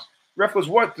rounds. Ref goes,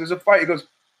 what? There's a fight. He goes,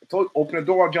 I told you, open the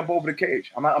door, I'll jump over the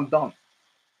cage. I'm done.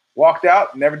 Walked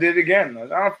out, never did it again. I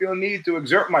don't feel a need to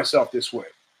exert myself this way.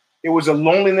 It was a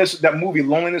loneliness, that movie,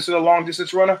 Loneliness of the Long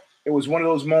Distance Runner. It was one of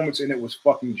those moments, and it was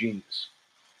fucking genius.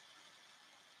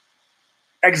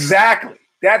 Exactly.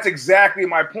 That's exactly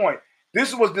my point.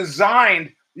 This was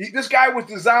designed. This guy was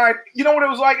designed. You know what it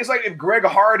was like? It's like if Greg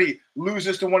Hardy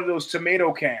loses to one of those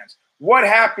tomato cans. What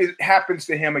happens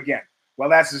to him again? Well,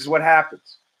 that's just what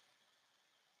happens.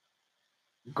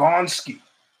 Gonski.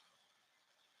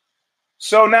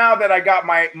 So now that I got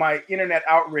my internet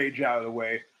outrage out of the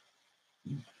way,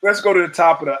 let's go to the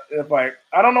top of the fight.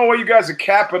 I don't know what you guys are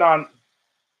capping on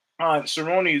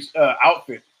Cerrone's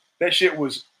outfit. That shit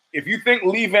was, if you think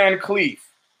Lee Van Cleef,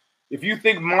 if you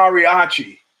think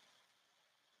mariachi,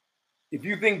 if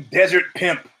you think Desert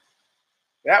Pimp,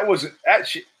 that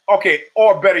shit. Okay,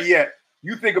 or better yet,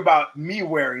 you think about me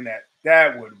wearing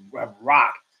that would have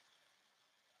rocked.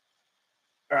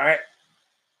 All right?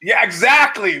 Yeah,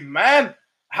 exactly, man.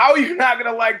 How are you not going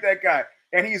to like that guy?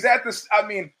 And he's at this,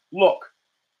 look.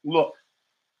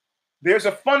 There's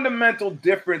a fundamental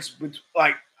difference between,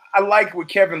 I like what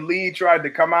Kevin Lee tried to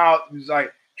come out. He's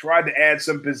tried to add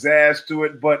some pizzazz to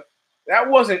it, but that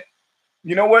wasn't.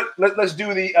 You know what? Let's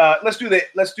do the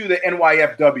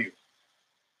NYFW.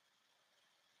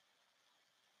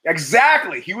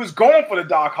 Exactly. He was going for the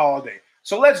Doc Holliday.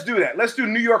 So let's do that. Let's do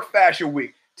New York Fashion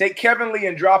Week. Take Kevin Lee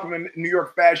and drop him in New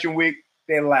York Fashion Week.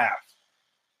 They laugh.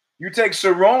 You take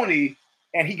Cerrone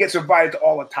and he gets invited to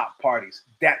all the top parties.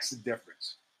 That's the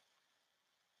difference.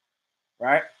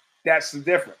 Right? That's the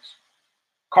difference.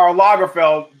 Karl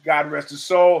Lagerfeld, God rest his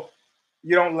soul,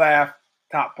 you don't laugh,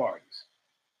 top parties.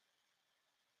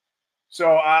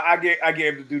 So I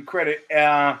gave the dude credit.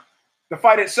 The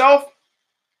fight itself,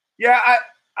 yeah,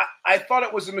 I thought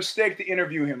it was a mistake to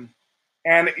interview him.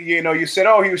 And you said,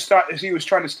 oh, he was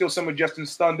trying to steal some of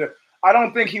Justin's thunder. I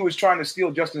don't think he was trying to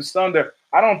steal Justin's thunder.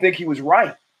 I don't think he was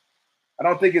right. I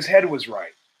don't think his head was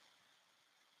right.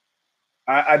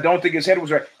 I don't think his head was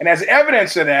right. And as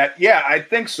evidence of that, yeah, I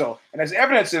think so. And as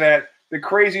evidence of that, the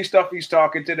crazy stuff he's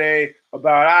talking today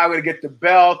about, I'm going to get the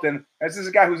belt. And this is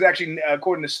a guy who's actually,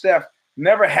 according to Steph,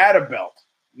 never had a belt,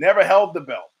 never held the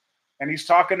belt. And he's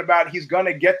talking about he's going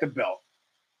to get the belt.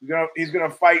 He's going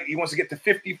to fight. He wants to get to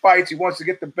 50 fights. He wants to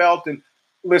get the belt. And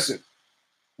listen,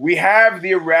 we have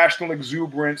the irrational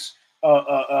exuberance.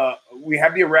 We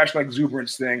have the irrational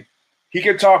exuberance thing. He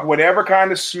can talk whatever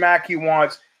kind of smack he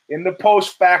wants in the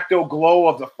post facto glow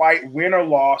of the fight, win or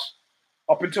loss,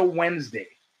 up until Wednesday.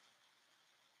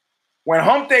 When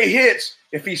hump day hits,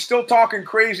 if he's still talking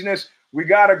craziness, we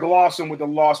got to gloss him with the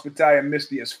Lost Battalion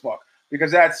Misty as fuck,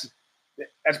 because that's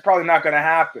probably not going to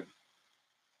happen.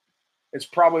 It's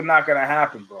probably not going to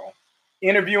happen, bro.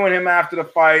 Interviewing him after the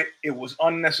fight, it was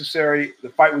unnecessary. The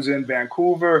fight was in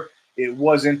Vancouver. It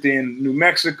wasn't in New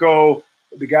Mexico.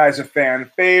 The guy's a fan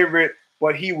favorite,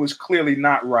 but he was clearly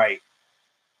not right.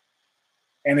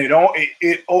 And it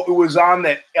was on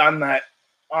that edge,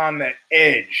 on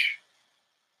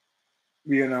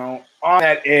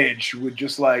that edge with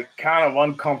just like kind of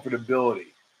uncomfortability.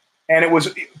 And it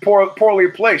was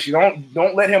poorly placed. You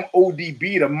don't let him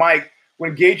ODB to Mike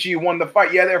when Gaethje won the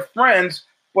fight. Yeah, they're friends,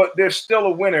 but there's still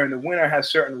a winner, and the winner has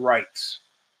certain rights.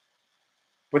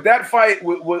 But that fight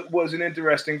was an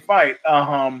interesting fight.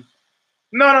 No.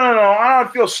 I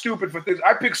don't feel stupid for things.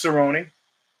 I picked Cerrone.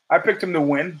 I picked him to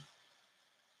win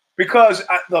because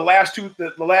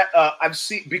I've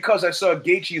seen, because I saw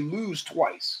Gaethje lose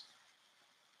twice,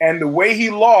 and the way he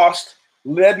lost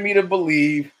led me to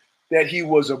believe that he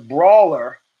was a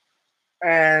brawler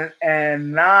and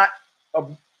not a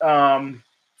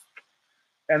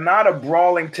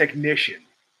brawling technician.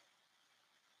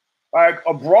 Like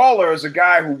a brawler is a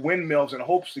guy who windmills and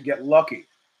hopes to get lucky.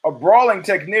 A brawling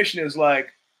technician is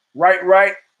like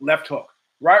right, left hook,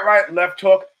 right, left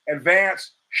hook,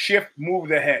 advance, shift, move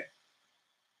the head.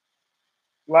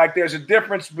 Like there's a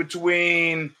difference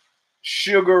between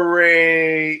Sugar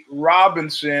Ray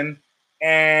Robinson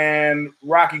and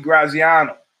Rocky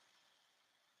Graziano.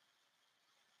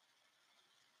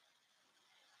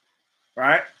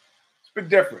 Right? It's a big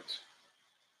difference.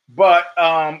 But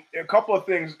a couple of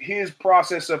things, his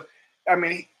process of,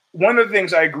 one of the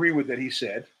things I agree with that he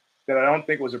said, that I don't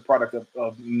think was a product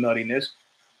of nuttiness,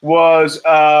 was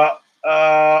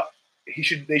they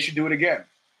should do it again.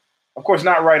 Of course,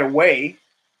 not right away,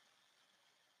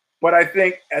 but I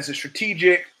think as a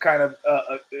strategic kind of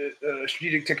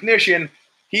strategic technician,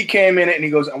 he came in it and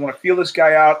he goes, I want to feel this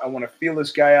guy out.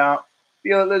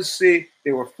 Let's see.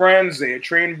 They were friends. They had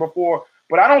trained before.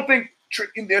 But I don't think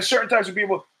there's certain types of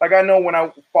people, like I know when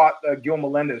I fought Gil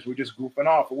Melendez, we're just goofing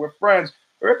off. We're friends.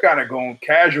 We're kind of going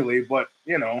casually, but,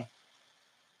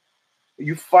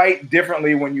 you fight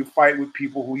differently when you fight with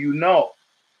people who you know.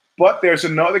 But there's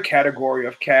another category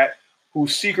of cat who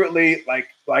secretly, like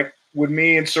with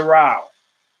me and Sorrell.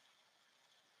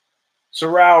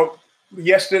 Sorrell,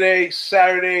 yesterday,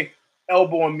 Saturday,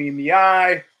 elbowing me in the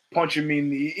eye, punching me in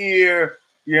the ear,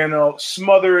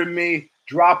 smothering me,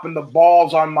 dropping the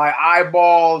balls on my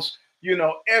eyeballs,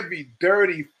 every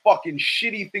dirty fucking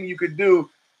shitty thing you could do,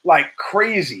 like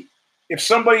crazy. If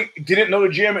somebody didn't know the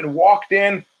gym and walked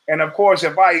in, and of course,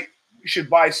 if I should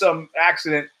by some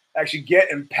accident actually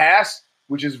get and pass,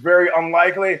 which is very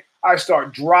unlikely, I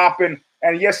start dropping.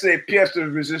 And yesterday, pièce de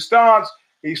résistance,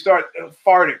 he started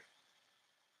farting.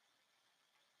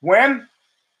 When?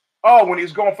 Oh, when he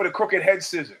was going for the crooked head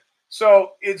scissor.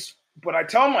 So but I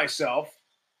tell myself,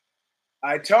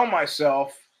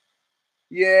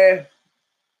 yeah,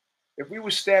 if we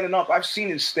were standing up, I've seen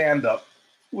his stand up.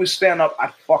 If he was stand up,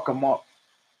 I'd fuck him up.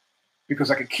 Because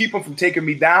I could keep him from taking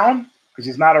me down, because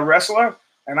he's not a wrestler,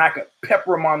 and I could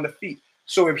pepper him on the feet.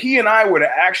 So if he and I were to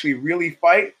actually really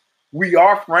fight, we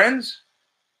are friends,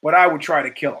 but I would try to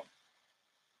kill him.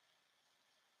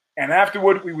 And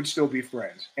afterward, we would still be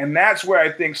friends. And that's where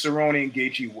I think Cerrone and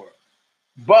Gaethje were.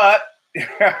 But,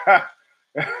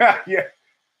 yeah,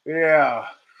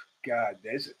 God,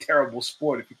 it's a terrible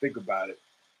sport if you think about it.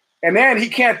 And then he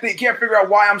can't figure out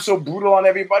why I'm so brutal on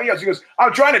everybody else. He goes,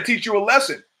 I'm trying to teach you a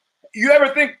lesson. You ever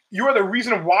think you're the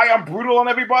reason why I'm brutal on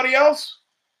everybody else?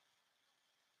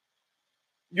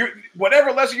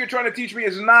 Whatever lesson you're trying to teach me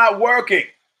is not working.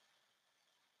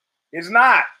 It's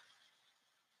not.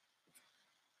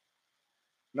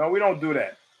 No, we don't do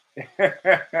that.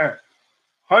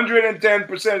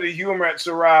 110% of the humor at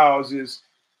Sorrells is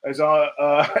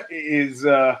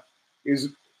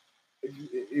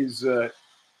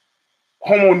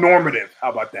homonormative.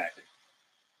 How about that?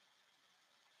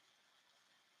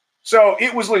 So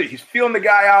it was legit. He's feeling the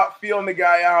guy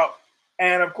out.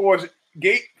 And of course,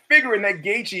 figuring that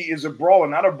Gaethje is a brawler,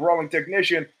 not a brawling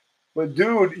technician. But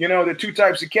dude, you know, the two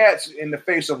types of cats in the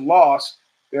face of loss,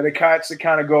 they're the cats that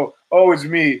kind of go, oh, it's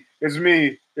me.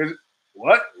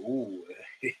 What? Ooh.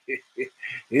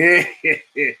 Yeah.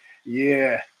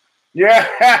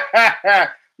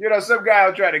 You know, some guy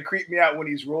will try to creep me out when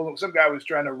he's rolling. Some guy was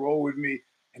trying to roll with me,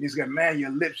 and he's going, man,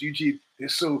 your lips, Eugene, they're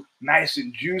so nice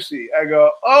and juicy. I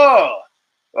go, oh,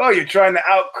 you're trying to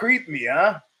out-creep me,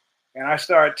 huh? And I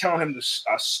started telling him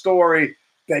a story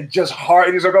that just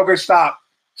hard. He's like, okay, stop.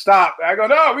 I go,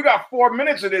 no, we got 4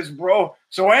 minutes of this, bro.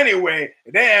 So anyway,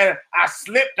 then I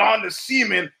slipped on the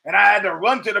semen, and I had to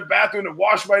run to the bathroom to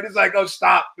wash my. It's like, oh,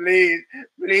 stop,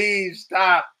 please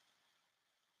stop.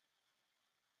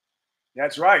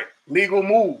 That's right, legal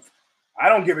move. I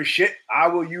don't give a shit. I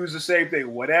will use the same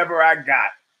thing, whatever I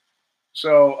got.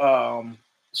 So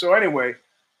anyway,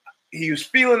 he was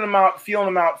feeling him out,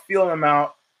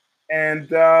 and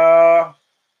got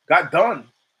done.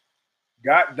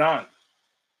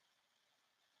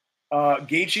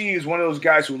 Gaethje is one of those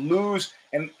guys who lose,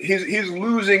 and his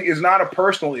losing is not a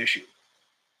personal issue.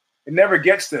 It never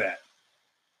gets to that.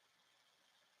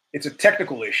 It's a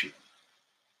technical issue.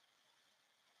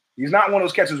 He's not one of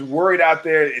those cats who's worried out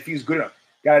there if he's good enough.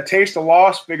 Got a taste of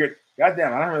loss, figured,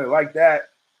 goddamn, I don't really like that.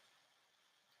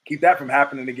 Keep that from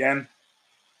happening again.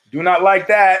 Do not like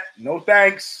that. No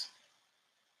thanks.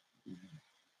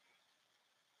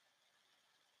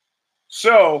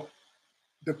 So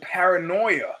the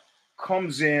paranoia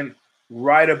comes in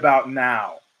right about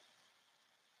now.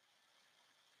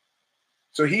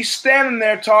 So he's standing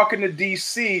there talking to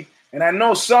DC, and I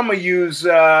know some of you's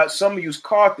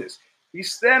caught this.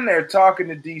 He's standing there talking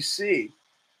to DC,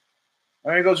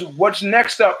 and he goes, "What's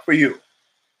next up for you?"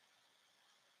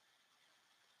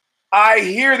 I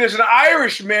hear there's an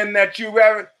Irishman that you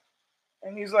haven't,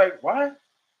 and he's like, "What?"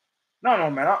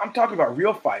 No, man, I'm talking about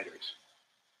real fighters.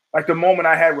 Like the moment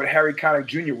I had with Harry Connick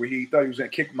Jr., where he thought he was going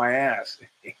to kick my ass.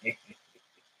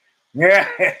 Yeah,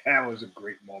 that was a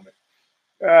great moment.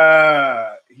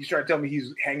 He started telling me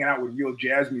he's hanging out with real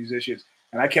jazz musicians,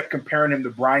 and I kept comparing him to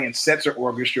Brian Setzer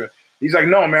Orchestra. He's like,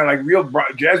 no, man, like real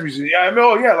jazz musicians. Yeah, I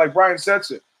know, yeah, like Brian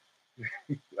Setzer.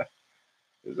 It's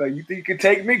like, you think you can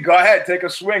take me? Go ahead, take a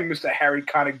swing, Mr. Harry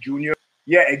Connick Jr.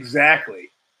 Yeah,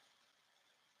 exactly.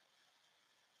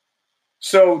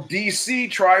 So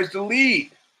DC tries to lead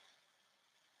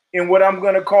in what I'm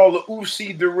going to call the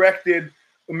UFC-directed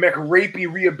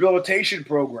McRapey rehabilitation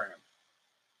program.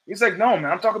 He's like, no, man,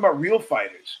 I'm talking about real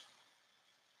fighters.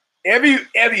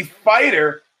 Every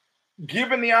fighter,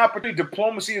 given the opportunity,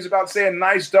 diplomacy is about saying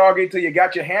nice doggy till you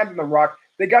got your hand in the rock.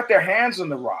 They got their hands on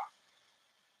the rock.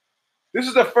 This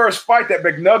is the first fight that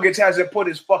McNuggets hasn't put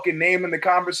his fucking name in the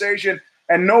conversation,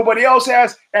 and nobody else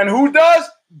has. And who does?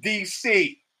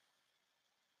 DC.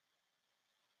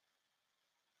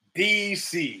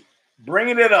 DC.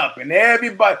 Bringing it up. And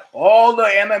everybody, all the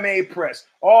MMA press,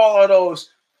 all of those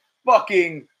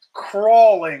fucking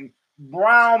crawling,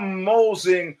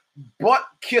 brown-nosing,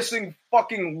 butt-kissing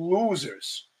fucking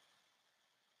losers.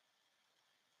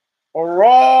 Or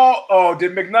all, oh,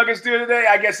 did McNuggets do it today?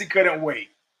 I guess he couldn't wait.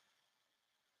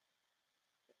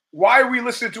 Why are we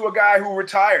listening to a guy who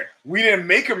retired? We didn't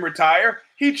make him retire.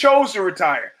 He chose to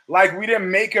retire. Like we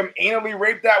didn't make him anally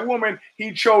rape that woman.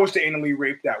 He chose to anally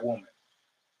rape that woman.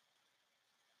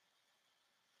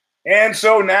 And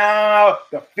so now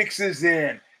the fix is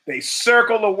in. They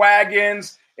circle the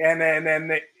wagons. And then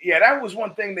that was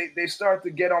one thing they started to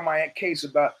get on my case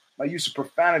about my use of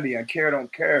profanity on Care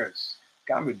Don't Care. It's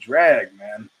kind of a drag,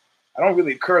 man. I don't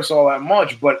really curse all that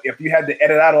much, but if you had to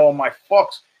edit out all my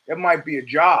fucks, it might be a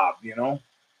job, you know.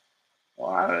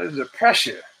 Well, there's a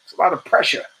pressure. It's a lot of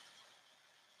pressure.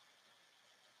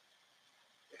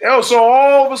 So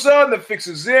all of a sudden the fix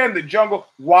is in the jungle.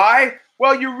 Why?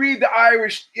 Well, you read the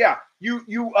Irish. Yeah, you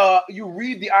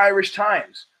read the Irish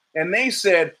Times, and they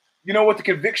said, you know what the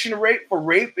conviction rate for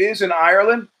rape is in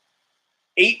Ireland?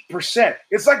 8%.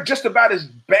 It's like just about as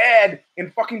bad in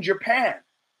fucking Japan.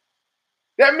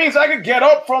 That means I could get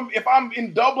up from, if I'm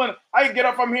in Dublin, I could get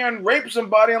up from here and rape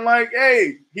somebody and like,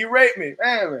 hey, he raped me.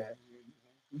 Man.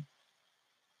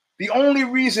 The only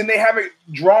reason they haven't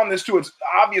drawn this to its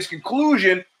obvious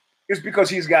conclusion is because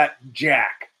he's got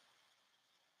Jack.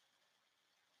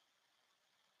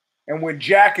 And when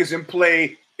Jack is in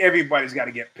play, everybody's got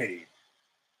to get paid.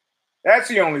 That's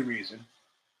the only reason.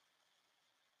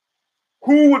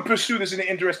 Who would pursue this in the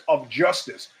interest of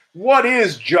justice? What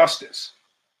is justice?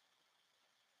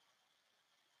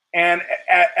 And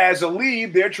as a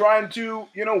lead, they're trying to,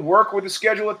 work with the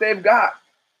schedule that they've got.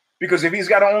 Because if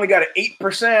he's only got an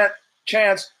 8%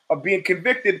 chance of being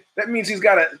convicted, that means he's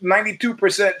got a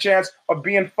 92% chance of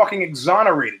being fucking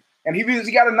exonerated. And if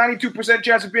he's got a 92%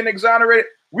 chance of being exonerated,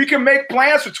 we can make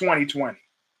plans for 2020.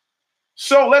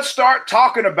 So let's start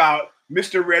talking about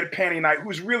Mr. Red Panty Knight,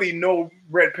 who's really no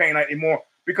Red Panty Knight anymore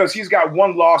because he's got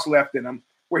one loss left in him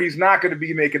where he's not going to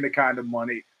be making the kind of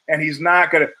money. And he's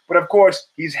not going to, but of course,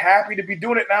 he's happy to be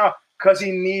doing it now because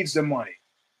he needs the money.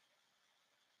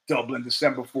 Dublin,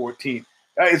 December 14th.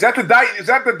 Is that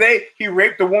the day he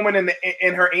raped the woman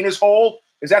in her anus hole?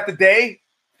 Is that the day?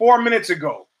 4 minutes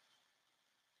ago.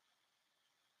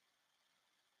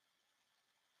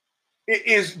 It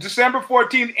is December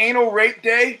 14th, anal rape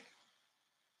day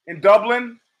in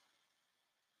Dublin.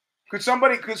 Could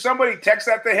somebody text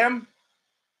that to him?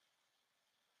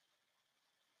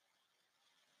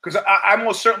 Because I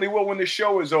most certainly will when the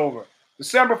show is over.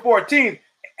 December 14th.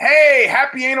 Hey,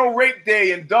 happy anal rape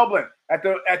day in Dublin at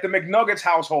the McNuggets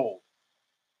household.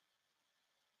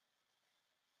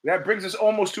 That brings us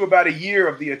almost to about a year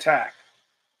of the attack.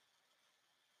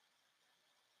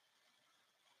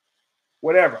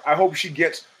 Whatever. I hope she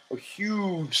gets a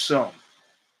huge sum.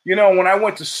 When I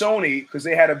went to Sony, because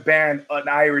they had a band, an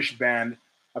Irish band,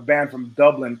 a band from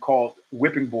Dublin called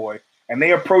Whipping Boy, and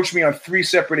they approached me on 3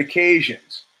 separate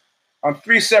occasions. On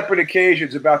 3 separate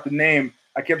occasions about the name,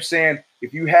 I kept saying,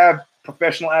 if you have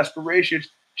professional aspirations,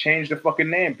 change the fucking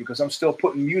name because I'm still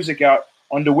putting music out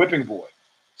under Whipping Boy.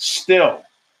 Still.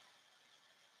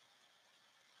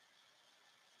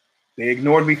 They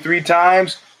ignored me 3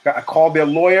 times. I called their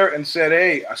lawyer and said,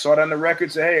 hey, I saw it on the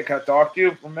record. Said, hey, can I talk to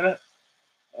you for a minute?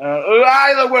 Well,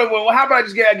 how about I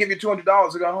just give you $200?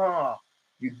 I go,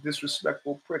 you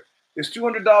disrespectful prick. Is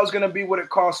 $200 going to be what it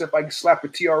costs if I slap a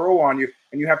TRO on you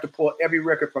and you have to pull every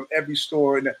record from every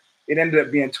store? And it ended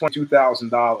up being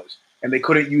 $22,000. And they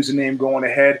couldn't use the name going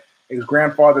ahead. It was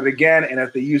grandfathered again. And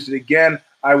if they used it again,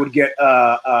 I would get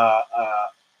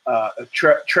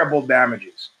treble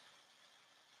damages.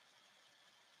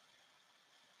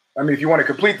 I mean, if you want to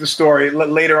complete the story,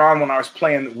 later on when I was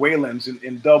playing Wayland's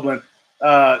in Dublin,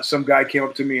 some guy came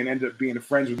up to me and ended up being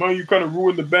friends with me. Oh, you kind of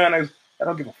ruined the band. I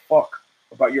don't give a fuck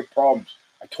about your problems.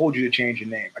 I told you to change your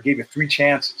name. I gave you 3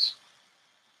 chances.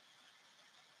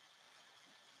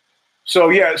 So,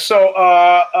 yeah. So,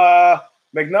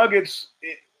 McNuggets,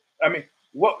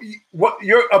 what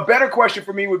a better question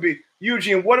for me would be,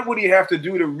 Eugene, what would he have to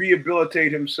do to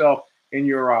rehabilitate himself in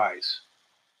your eyes?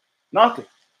 Nothing.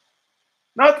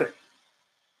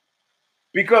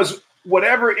 Because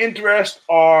whatever interest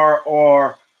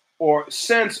or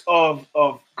sense of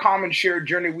common shared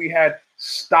journey we had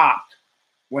stopped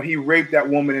when he raped that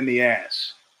woman in the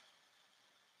ass.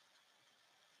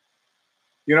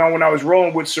 When I was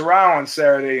rolling with Sarau on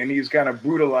Saturday and he's kind of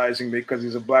brutalizing me because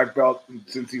he's a black belt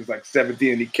since he's like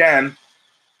 17 and he can,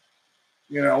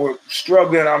 we're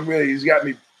struggling. He's got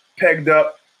me pegged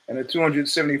up and a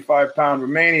 275-pound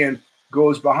Romanian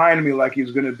goes behind me like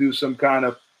he's going to do some kind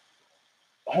of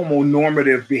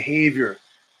homonormative behavior.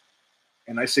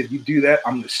 And I said, you do that,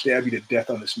 I'm going to stab you to death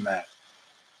on this mat.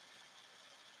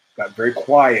 Got very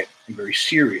quiet and very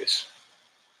serious.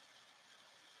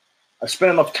 I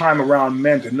spent enough time around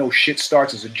men to know shit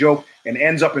starts as a joke and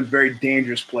ends up in very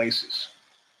dangerous places.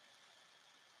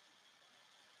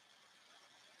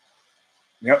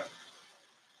 Yep.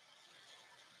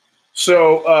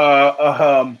 So,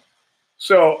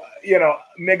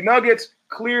 McNuggets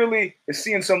clearly is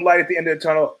seeing some light at the end of the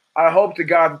tunnel. I hope to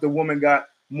God that the woman got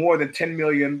more than $10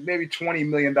 million, maybe $20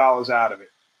 million out of it.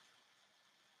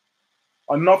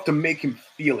 Enough to make him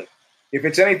feel it. If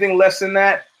it's anything less than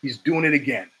that, he's doing it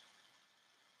again.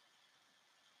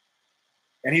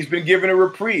 And he's been given a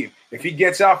reprieve. If he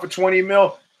gets out for 20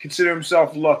 mil, consider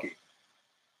himself lucky.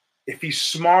 If he's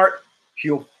smart,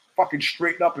 he'll fucking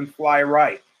straighten up and fly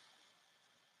right.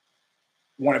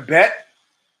 Want to bet?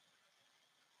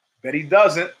 Bet he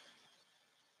doesn't.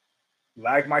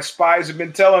 Like my spies have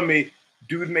been telling me,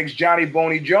 dude makes Johnny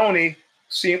Boney Joni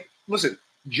seem... Listen,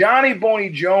 Johnny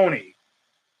Boney Joni,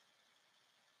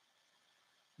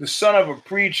 the son of a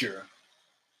preacher,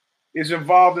 is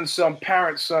involved in some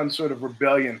parent-son sort of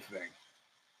rebellion thing.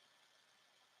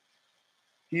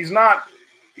 He's not,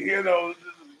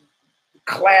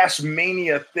 class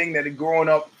mania thing that had grown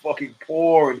up fucking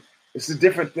poor. It's a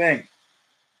different thing.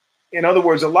 In other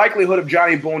words, the likelihood of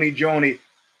Johnny Boney Joni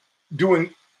doing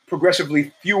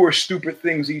progressively fewer stupid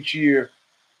things each year,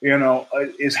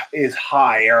 is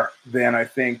higher than I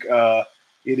think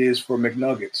it is for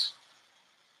McNuggets.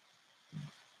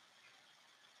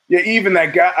 Yeah, even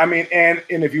that guy. I mean, and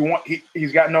if you want,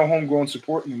 he's got no homegrown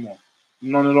support anymore,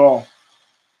 none at all.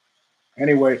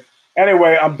 Anyway,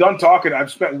 I'm done talking.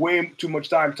 I've spent way too much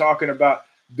time talking about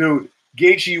dude.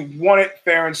 Gaethje won it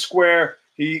fair and square.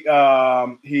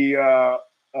 Cerrone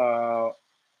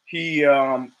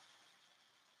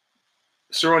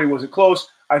wasn't close.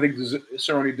 I think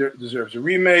Cerrone deserves a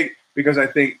remake because I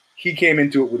think he came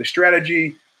into it with a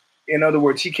strategy. In other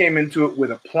words, he came into it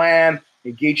with a plan,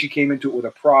 and Gaethje came into it with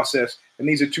a process. And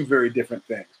these are two very different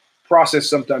things. Process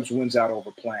sometimes wins out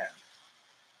over plan.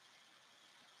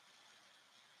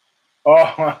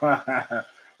 Oh,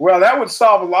 well, that would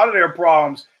solve a lot of their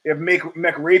problems if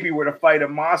McRae were to fight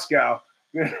in Moscow.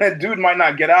 That dude might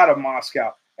not get out of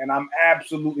Moscow, and I'm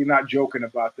absolutely not joking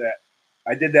about that.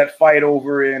 I did that fight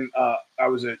over in, I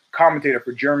was a commentator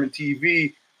for German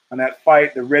TV on that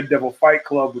fight, the Red Devil Fight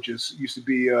Club, which used to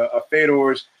be a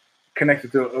Fedor's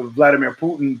connected to Vladimir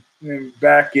Putin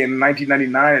back in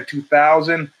 1999 and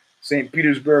 2000, St.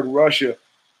 Petersburg, Russia.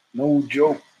 No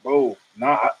joke, bro.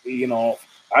 Not,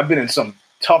 I've been in some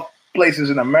tough places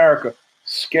in America,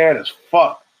 scared as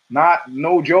fuck.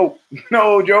 No joke,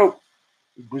 no joke.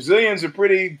 Brazilians are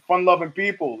pretty fun-loving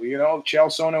people, Chael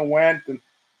Sonnen went and,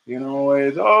 they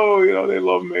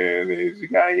love me. He's a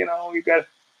guy, you got,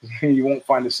 you won't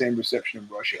find the same reception in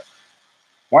Russia.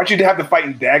 Why don't you have to fight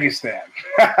in Dagestan?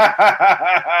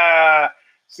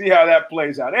 See how that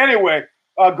plays out. Anyway,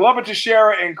 Glover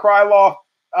Teixeira and Krylov.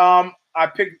 I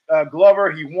picked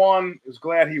Glover. He won. I was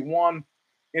glad he won.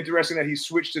 Interesting that he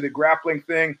switched to the grappling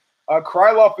thing.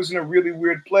 Krylov is in a really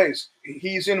weird place.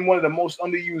 He's in one of the most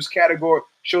underused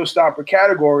showstopper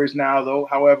categories now, though.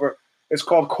 However, it's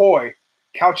called KOI,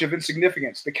 Couch of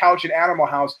Insignificance, the couch in Animal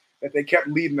House that they kept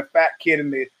leading the fat kid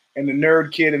and the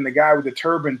nerd kid and the guy with the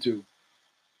turban to.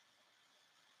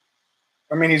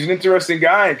 I mean, he's an interesting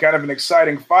guy, kind of an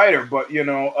exciting fighter, but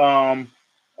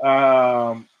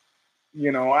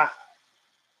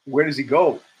where does he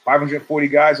go? 540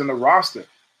 guys on the roster,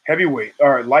 heavyweight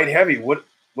or light heavy. What's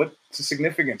the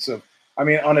significance of? I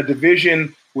mean, on a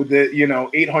division with the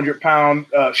 800-pound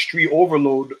street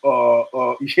overload,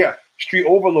 street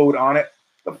overload on it.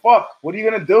 The fuck? What are you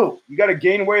gonna do? You got to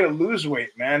gain weight or lose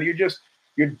weight, man.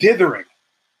 You're dithering,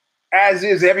 as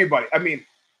is everybody. I mean,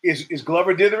 is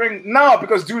Glover dithering? No,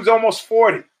 because dude's almost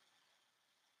 40.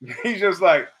 He's just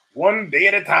like, one day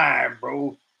at a time,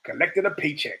 bro. Collected a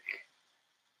paycheck.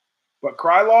 But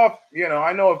Krylov,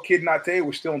 I know if Kid Nate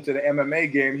was still into the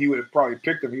MMA game, he would have probably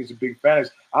picked him. He was a big fan.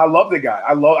 I love the guy.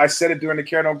 I said it during the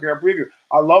Care Don't Care preview.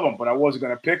 I love him, but I wasn't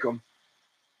going to pick him.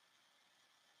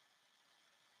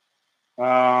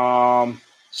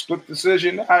 Split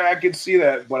decision. I could see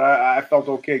that, but I felt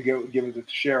okay giving it to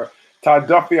Teixeira. Todd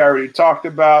Duffy, I already talked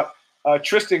about.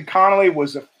 Tristan Connolly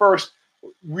was the first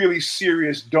really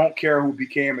serious don't care who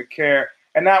became a care,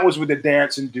 and that was with the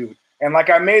dancing dude. And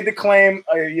like I made the claim,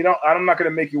 I'm not going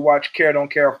to make you watch Care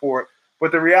Don't Care for it,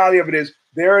 but the reality of it is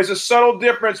there is a subtle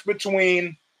difference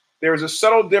between. Glover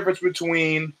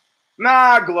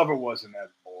wasn't that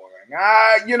boring.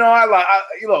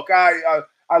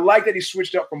 I like that he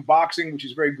switched up from boxing, which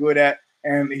he's very good at,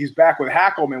 and he's back with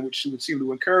Hackelman, which would seem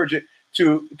to encourage it,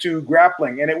 to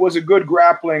grappling. And it was a good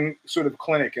grappling sort of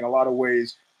clinic in a lot of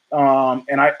ways.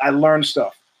 And I learned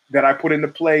stuff that I put into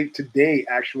play today,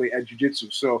 actually, at jiu-jitsu.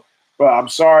 So, but I'm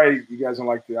sorry you guys don't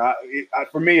like that.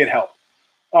 For me, it helped.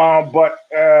 But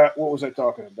what was I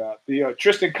talking about? The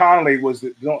Tristan Connolly was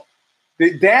the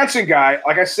dancing guy.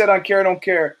 Like I said on Care Don't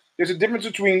Care, there's a difference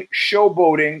between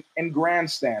showboating and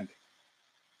grandstanding.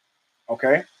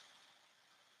 Okay?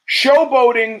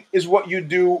 Showboating is what you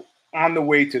do on the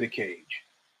way to the cage.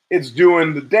 It's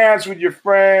doing the dance with your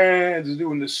friends, it's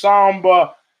doing the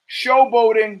samba.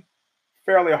 Showboating,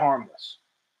 fairly harmless,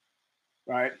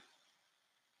 right?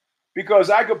 Because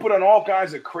I could put on all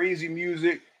kinds of crazy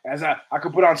music, as I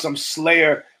could put on some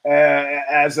Slayer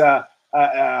as I'm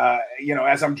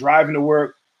driving to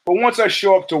work. But once I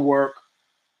show up to work,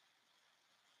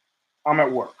 I'm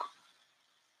at work.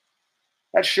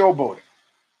 That's showboating.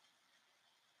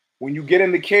 When you get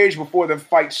in the cage before the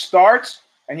fight starts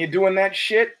and you're doing that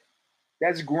shit,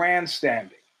 that's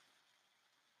grandstanding.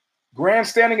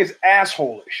 Grandstanding is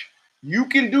assholish. You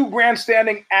can do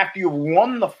grandstanding after you've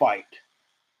won the fight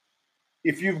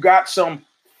if you've got some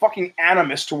fucking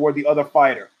animus toward the other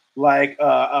fighter, like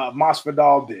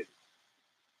Masvidal did,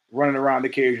 running around the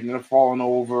cage and then falling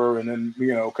over and then,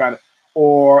 kind of,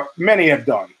 or many have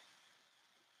done.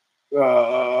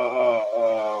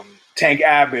 Tank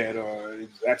Abbott, or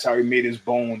that's how he made his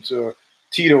bones, or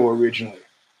Tito originally.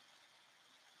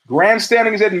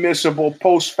 Grandstanding is admissible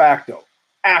post facto,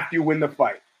 after you win the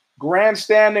fight.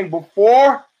 Grandstanding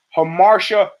before,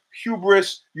 hamartia,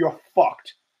 hubris, you're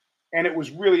fucked. And it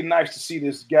was really nice to see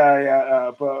this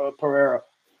guy, Pereira,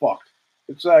 fucked.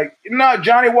 It's like, no,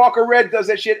 Johnny Walker Red does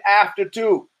that shit after,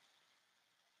 too.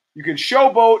 You can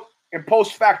showboat and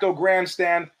post-facto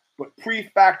grandstand, but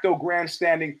pre-facto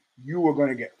grandstanding, you are going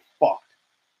to get fucked.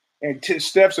 And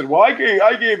Steph said, well, I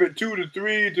gave it 2 to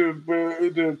 3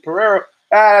 to Pereira.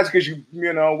 That's because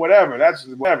you know, whatever. That's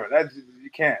whatever. That's, you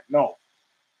can't. No.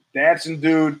 Dancing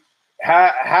dude,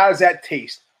 how does that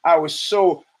taste?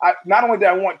 Not only did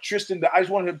I want Tristan I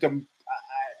just wanted him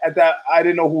to, I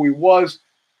didn't know who he was.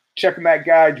 Checking that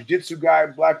guy, jiu-jitsu guy,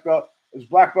 black belt. It was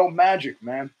black belt magic,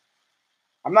 man.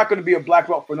 I'm not going to be a black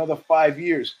belt for another 5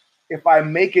 years. If I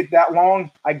make it that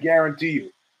long, I guarantee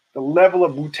you, the level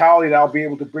of brutality that I'll be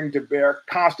able to bring to bear,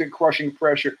 constant crushing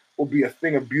pressure, will be a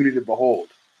thing of beauty to behold.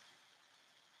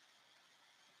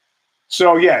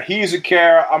 So, yeah, he's a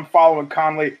care. I'm following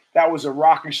Conley. That was a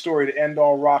Rocky story, the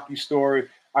end-all Rocky story.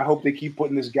 I hope they keep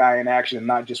putting this guy in action and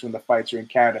not just when the fights are in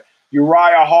Canada.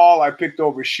 Uriah Hall, I picked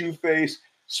over Shoeface,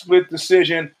 split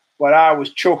decision, but I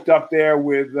was choked up there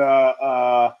with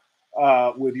Uriah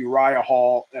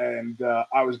Hall, and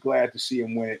I was glad to see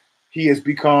him win it. He has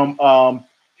become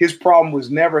his problem was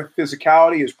never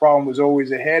physicality. His problem was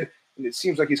always ahead, and it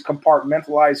seems like he's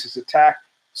compartmentalized his attack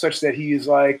such that he is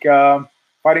like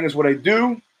fighting is what I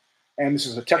do, and this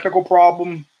is a technical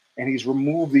problem, and he's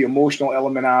removed the emotional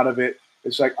element out of it.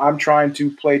 It's like, I'm trying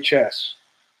to play chess.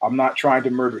 I'm not trying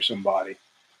to murder somebody.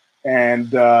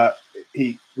 And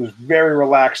he was very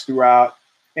relaxed throughout,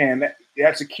 and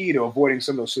that's a key to avoiding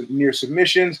some of those near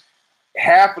submissions.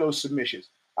 Half of those submissions,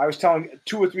 I was telling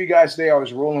 2 or 3 guys today I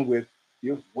was rolling with,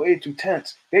 you're way too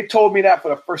tense. They told me that for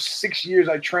the first 6 years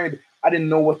I trained. I didn't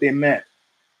know what they meant.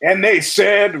 And they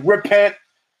said, repent,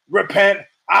 repent.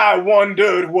 I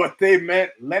wondered what they meant.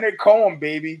 Leonard Cohen,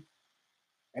 baby.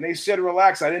 And they said,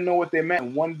 relax. I didn't know what they meant.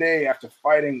 And one day after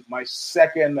fighting my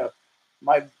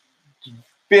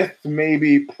fifth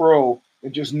maybe pro,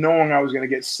 and just knowing I was going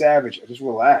to get savage, I just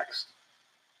relaxed.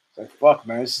 It's like, fuck,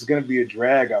 man, this is going to be a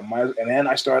drag. And then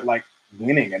I started like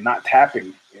winning and not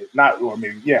tapping.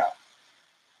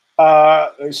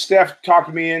 Steph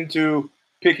talked me into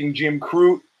picking Jim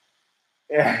Crute.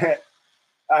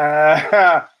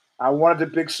 I wanted to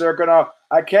pick Serkinov.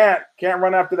 I can't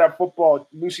run after that football.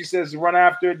 Lucy says run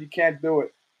after it. You can't do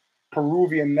it.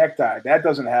 Peruvian necktie. That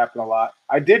doesn't happen a lot.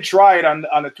 I did try it on the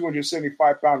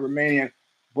 275-pound Romanian,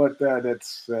 but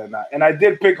that's not. And I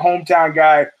did pick hometown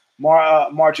guy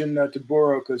Marcin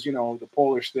Tibura because, you know, the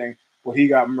Polish thing. Well, he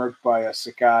got murked by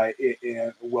Sakai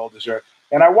in well-deserved.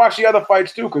 And I watched the other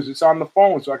fights too because it's on the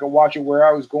phone, so I could watch it where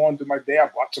I was going through my day. I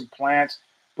bought some plants,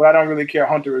 but I don't really care.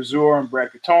 Hunter Azur and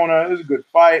Brad Katona. It was a good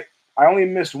fight. I only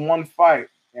missed one fight,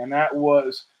 and that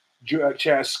was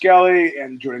Chaz Skelly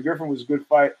and Jordan Griffin was a good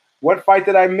fight. What fight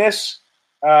did I miss?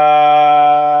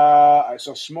 I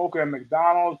saw Smoker and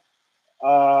McDonald,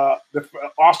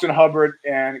 Austin Hubbard,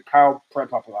 and Kyle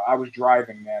Prepapa. I was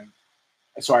driving then,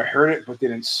 so I heard it but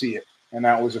didn't see it, and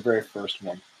that was the very first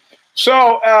one.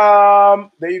 So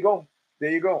there you go.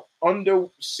 There you go. Under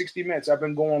 60 minutes. I've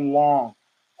been going long.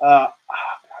 God,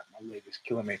 my leg is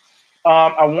killing me.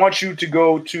 I want you to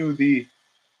go to the,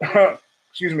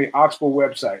 Oxbow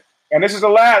website. And this is the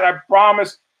last, I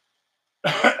promise.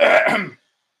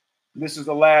 This is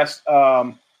the last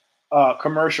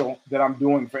commercial that I'm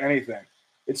doing for anything.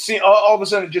 All of a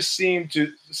sudden it just seemed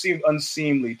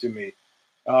unseemly to me.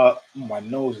 My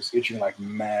nose is itching like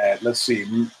mad. Let's see.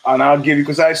 And I'll give you,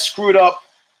 because I screwed up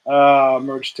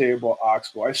merch table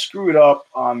Oxbow. I screwed up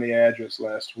on the address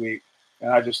last week.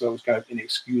 And I just thought it was kind of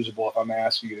inexcusable if I'm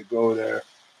asking you to go there.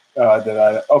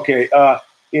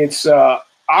 It's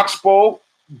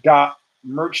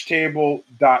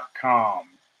oxbow.merchtable.com.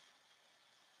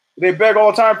 They beg all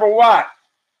the time for what?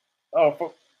 Oh,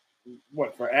 for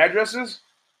what? For addresses?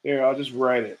 Here, I'll just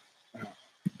write it.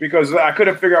 Because I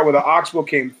couldn't figure out whether Oxbow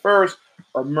came first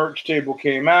or Merch Table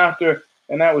came after,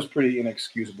 and that was pretty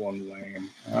inexcusable and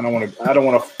lame. I don't want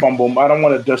to fumble. I don't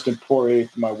want to Dustin Poirier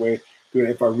my way through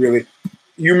it if I really.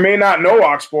 You may not know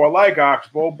Oxbow or like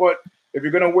Oxbow, but if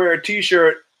you're going to wear a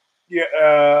T-shirt, you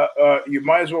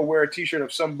might as well wear a T-shirt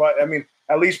of somebody. I mean,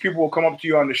 at least people will come up to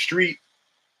you on the street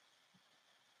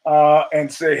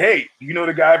and say, hey, you know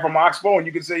the guy from Oxbow? And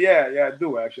you can say, yeah, I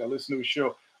do, actually. I listen to his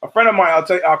show. A friend of mine,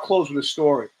 I'll close with a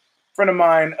story. A friend of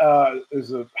mine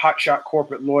is a hotshot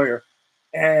corporate lawyer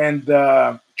and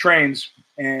trains,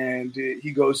 and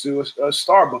he goes to a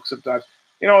Starbucks sometimes.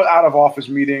 You know, out of office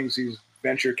meetings, he's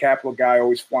venture capital guy,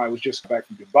 always flying, was just back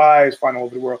from Dubai, he's flying all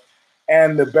over the world.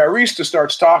 And the barista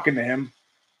starts talking to him,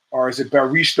 or is it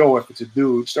baristo if it's a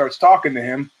dude, starts talking to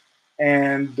him,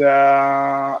 and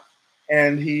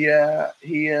and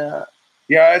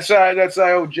that's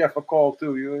I owe Jeff a call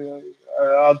too.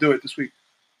 I'll do it this week.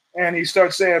 And he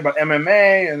starts saying about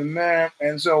MMA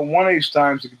and so one of these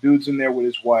times the dude's in there with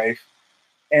his wife,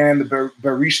 and the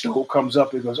barista comes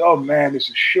up and goes, "Oh man, there's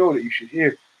a show that you should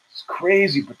hear. It's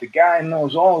crazy, but the guy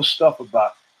knows all this stuff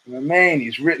about MMA. And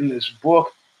he's written this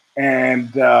book."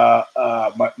 And my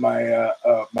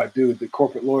dude, the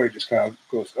corporate lawyer, just kind of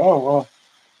goes, "Oh well,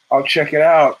 I'll check it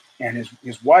out." And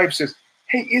his wife says,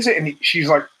 "Hey, is it?" And she's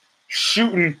like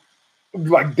shooting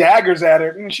like daggers at her,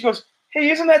 and she goes, "Hey,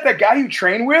 isn't that guy you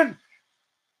train with?"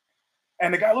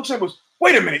 And the guy looks at her and goes,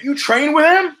 "Wait a minute, you train with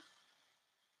him?"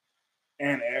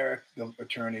 And Eric, the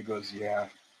attorney, goes, "Yeah,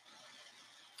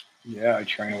 I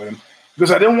train with him."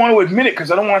 Because I didn't want to admit it,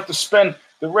 because I don't want to spend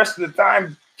the rest of the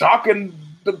time talking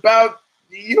about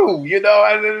you.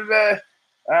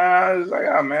 I was like,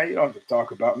 "Oh man, you don't have to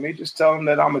talk about me. Just tell him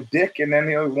that I'm a dick, and then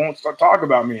he won't start talking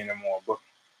about me anymore." But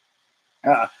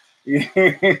he's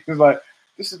like,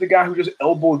 "This is the guy who just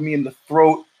elbowed me in the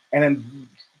throat and then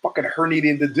fucking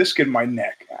herniated the disc in my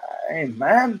neck." Hey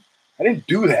man, I didn't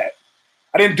do that.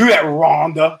 I didn't do that,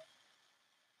 Rhonda.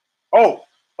 Oh,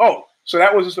 so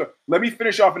that was the story. Let me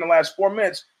finish off in the last 4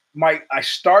 minutes. I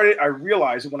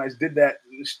realized when I did that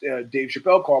Dave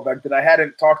Chappelle callback that I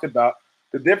hadn't talked about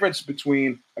the difference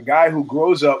between a guy who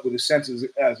grows up with a sense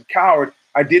as a coward.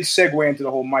 I did segue into the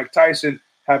whole Mike Tyson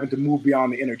having to move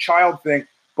beyond the inner child thing,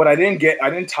 but I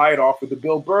didn't tie it off with the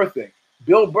Bill Burr thing.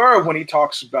 Bill Burr, when he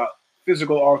talks about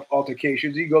physical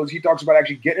altercations, he talks about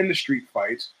actually getting into street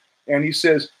fights, and he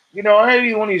says,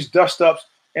 hey, one of these dust-ups,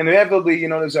 and inevitably,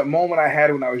 there's that moment I had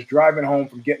when I was driving home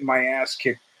from getting my ass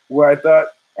kicked where I thought,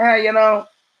 I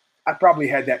probably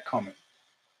had that coming.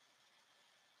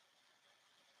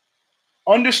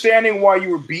 Understanding why you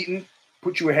were beaten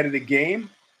put you ahead of the game.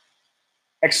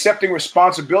 Accepting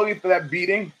responsibility for that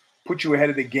beating put you ahead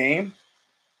of the game.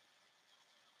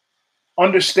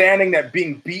 Understanding that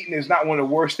being beaten is not one of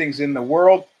the worst things in the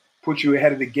world put you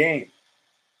ahead of the game.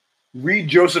 Read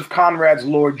Joseph Conrad's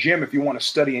Lord Jim if you want to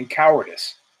study in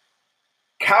cowardice.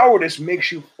 Cowardice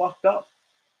makes you fucked up.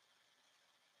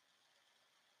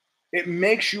 It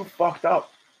makes you fucked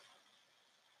up.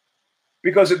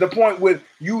 Because at the point where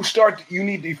you feel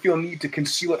a need to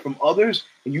conceal it from others,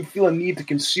 and you feel a need to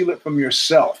conceal it from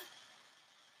yourself.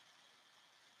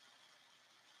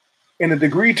 And the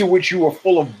degree to which you are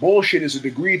full of bullshit is a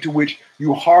degree to which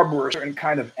you harbor a certain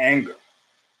kind of anger.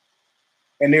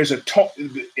 And there's a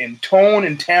tone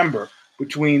and timbre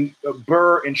between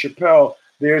Burr and Chappelle.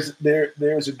 There's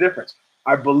a difference.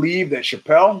 I believe that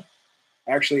Chappelle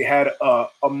actually had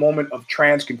a moment of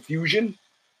trans confusion.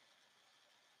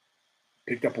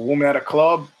 Picked up a woman at a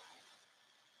club.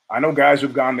 I know guys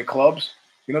who've gone to clubs.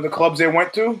 You know the clubs they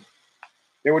went to?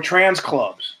 They were trans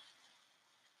clubs.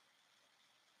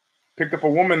 Picked up a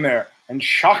woman there and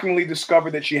shockingly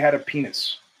discovered that she had a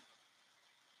penis.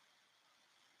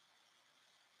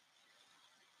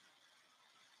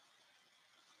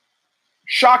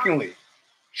 Shockingly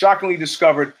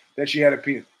discovered that she had a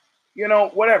penis.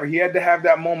 Whatever. He had to have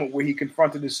that moment where he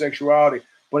confronted his sexuality,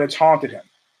 but it's haunted him.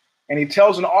 And he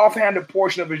tells an offhanded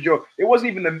portion of his joke. It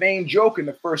wasn't even the main joke in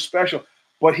the first special,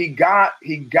 but he got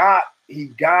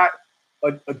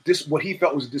what he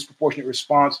felt was a disproportionate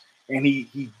response, and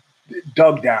he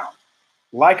dug down.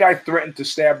 Like I threatened to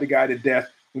stab the guy to death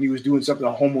when he was doing something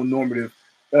homonormative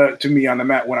to me on the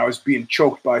mat when I was being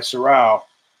choked by Sorrel.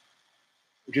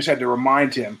 We just had to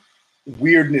remind him,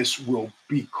 weirdness will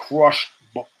be crushed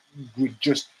with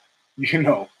just,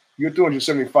 you're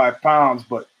 275 pounds,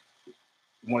 but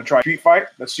you want to try a street fight?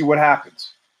 Let's see what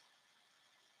happens.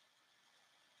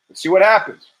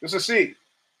 Just to see.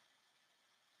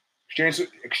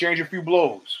 Exchange a few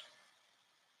blows.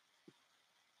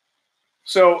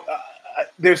 So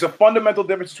there's a fundamental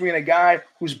difference between a guy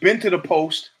who's been to the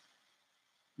post,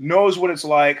 knows what it's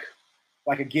like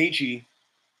a Gaethje.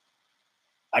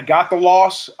 I got the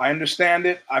loss. I understand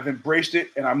it. I've embraced it,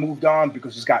 and I moved on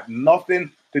because it's got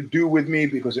nothing to do with me,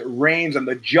 because it rains on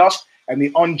the just and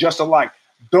the unjust alike.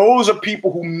 Those are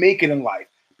people who make it in life,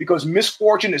 because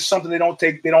misfortune is something they don't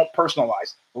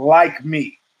personalize, like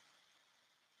me.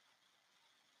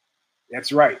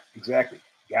 That's right. Exactly.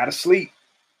 Gotta sleep.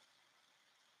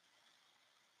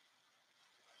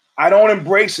 I don't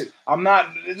embrace it.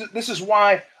 This is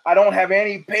why I don't have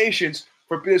any patience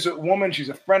for this woman. She's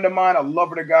a friend of mine. I love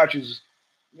her to God. I'm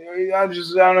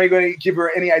not going to give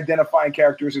her any identifying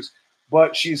characteristics,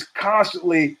 but she is trying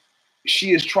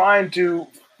to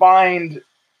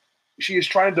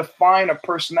define a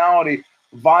personality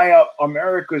via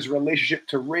America's relationship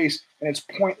to race, and it's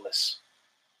pointless.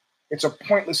 It's a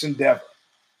pointless endeavor.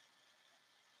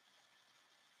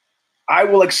 I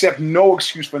will accept no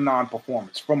excuse for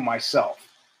non-performance from myself.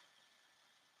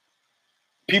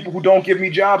 People who don't give me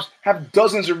jobs have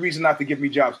dozens of reasons not to give me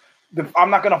jobs. I'm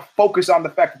not going to focus on the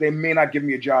fact that they may not give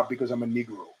me a job because I'm a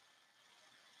Negro.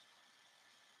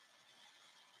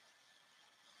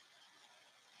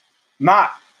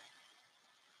 Not.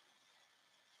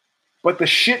 But the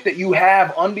shit that you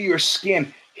have under your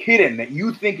skin, hidden, that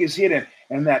you think is hidden,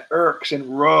 and that irks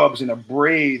and rubs and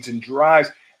abrades and dries,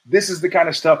 this is the kind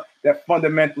of stuff that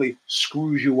fundamentally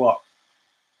screws you up.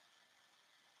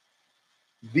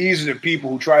 These are the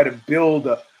people who try to build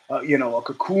a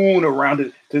cocoon around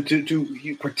it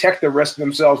to protect the rest of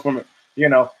themselves from it,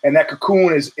 and that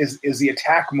cocoon is the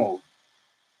attack mode.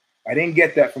 I didn't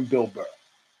get that from Bill Burr.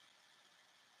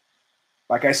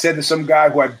 Like I said to some guy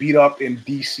who I beat up in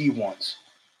DC once,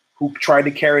 who tried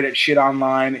to carry that shit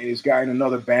online, is guy in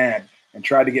another band and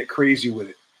tried to get crazy with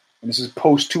it. And this is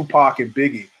post Tupac and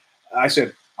Biggie. I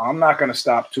said, I'm not going to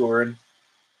stop touring.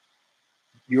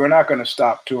 You're not going to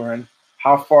stop touring.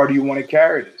 How far do you want to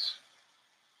carry this?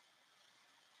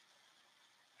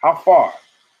 How far?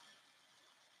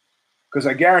 Because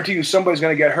I guarantee you somebody's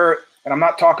going to get hurt, and I'm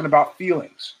not talking about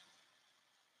feelings.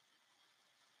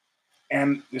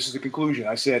 And this is the conclusion.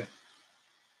 I said,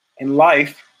 in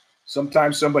life,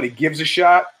 sometimes somebody gives a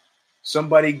shot,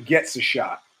 somebody gets a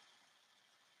shot.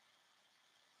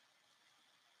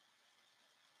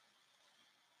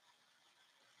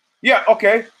 Yeah,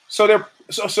 okay. So they're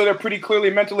pretty clearly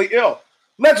mentally ill.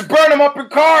 Let's burn them up in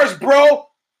cars, bro.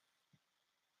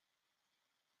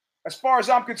 As far as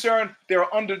I'm concerned, they're an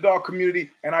underdog community,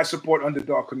 and I support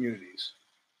underdog communities.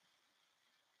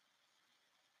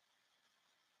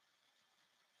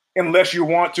 Unless you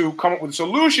want to come up with a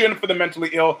solution for the mentally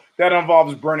ill that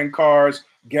involves burning cars,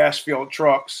 gas-filled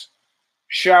trucks,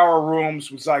 shower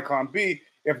rooms with Zyklon B.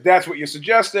 If that's what you're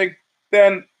suggesting,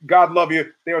 then God love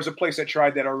you. There's a place that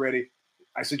tried that already.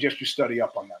 I suggest you study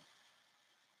up on them.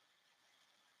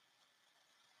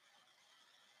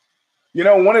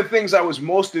 One of the things I was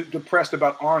most depressed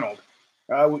about Arnold,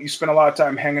 you spent a lot of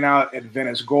time hanging out at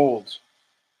Venice Gold's,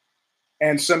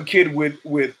 and some kid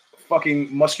with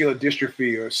fucking muscular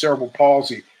dystrophy or cerebral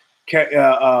palsy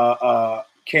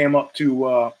came up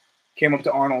to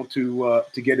Arnold to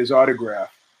get his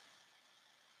autograph.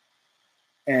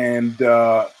 And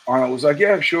Arnold was like,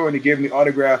 yeah, sure. And he gave him the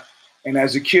autograph. And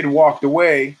as the kid walked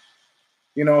away,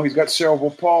 he's got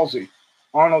cerebral palsy.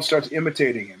 Arnold starts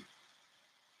imitating him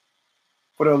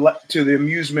to the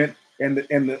amusement and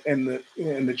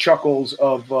the chuckles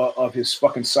of his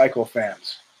fucking psycho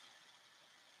fans.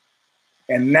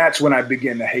 And that's when I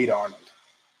began to hate Arnold.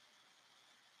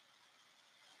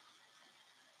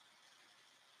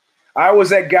 I was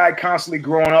that guy constantly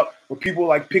growing up where people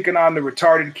like picking on the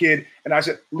retarded kid, and I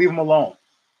said, leave him alone.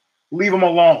 Leave him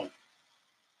alone.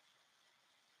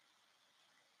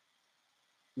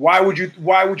 Why would you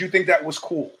think that was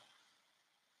cool?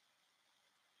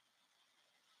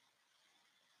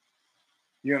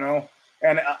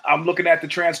 And I'm looking at the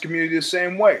trans community the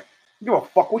same way. Give a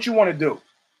fuck what you want to do.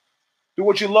 Do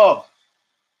what you love.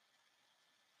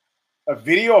 A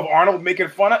video of Arnold making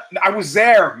fun of? I was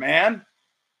there, man.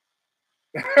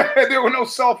 There were no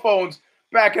cell phones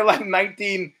back in like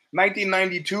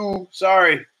 1992.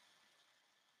 Sorry.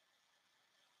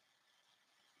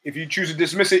 If you choose to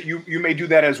dismiss it, you may do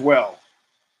that as well.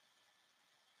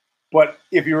 But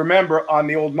if you remember on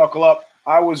the old Knuckle Up,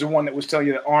 I was the one that was telling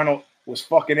you that Arnold was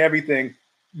fucking everything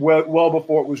well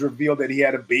before it was revealed that he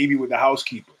had a baby with the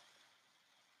housekeeper.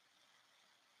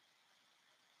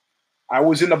 I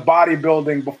was in the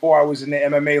bodybuilding before I was in the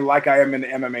MMA like I am in the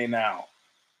MMA now.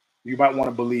 You might want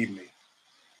to believe me.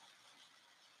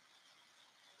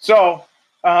 So,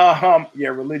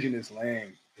 religion is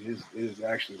lame. It is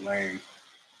actually lame.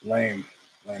 Lame.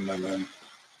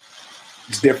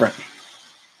 It's different.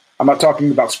 I'm not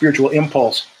talking about spiritual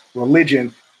impulse.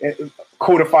 Religion,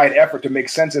 codified effort to make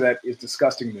sense of that is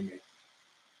disgusting to me.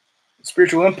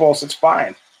 Spiritual impulse, it's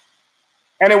fine.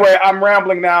 Anyway, I'm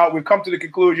rambling now. We've come to the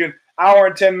conclusion. Hour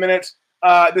and 10 minutes.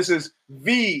 This is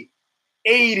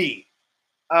V.80.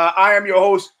 I am your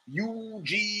host,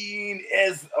 Eugene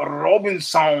S.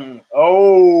 Robinson.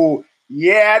 Oh,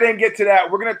 yeah, I didn't get to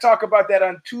that. We're going to talk about that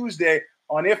on Tuesday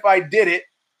on If I Did It,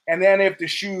 and then If the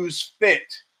Shoes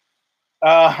Fit.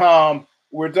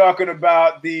 We're talking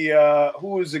about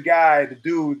who is the guy, the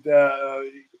dude,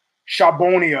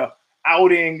 Shabonia,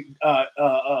 outing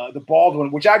the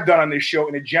Baldwin, which I've done on this show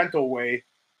in a gentle way,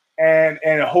 and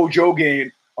a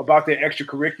Hojogan about their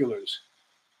extracurriculars.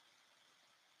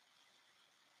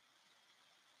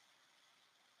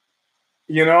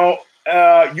 You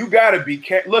got to be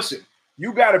careful. Listen,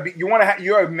 You got to be. You want to.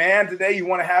 You're a man today. You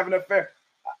want to have an affair.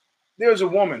 There's a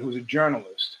woman who's a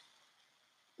journalist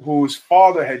whose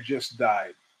father had just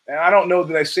died, and I don't know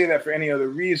that I say that for any other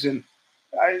reason.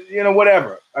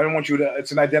 Whatever. I don't want you to.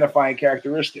 It's an identifying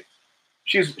characteristic.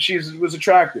 She was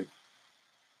attractive,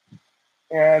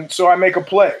 and so I make a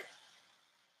play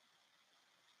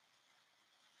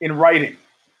in writing,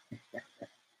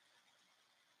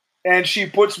 and she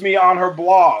puts me on her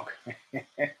blog.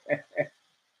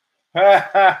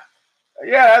 Yeah,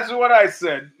 that's what I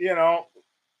said.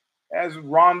 As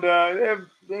Rhonda,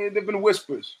 they've been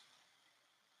whispers.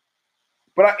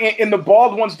 But in the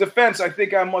bald one's defense, I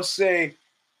think I must say,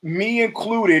 me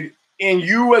included, and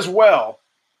you as well,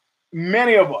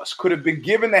 many of us could have been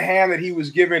given the hand that he was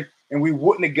given, and we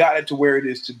wouldn't have got it to where it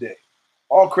is today.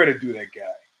 All credit to that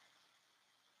guy.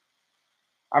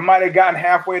 I might have gotten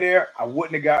halfway there. I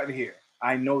wouldn't have gotten here.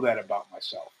 I know that about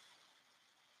myself.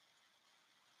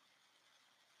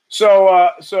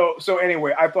 So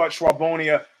anyway, I thought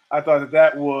Schwabonia, I thought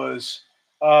that was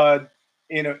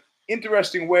in an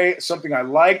interesting way, something I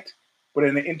liked, but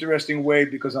in an interesting way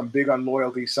because I'm big on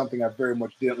loyalty, something I very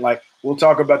much didn't like. We'll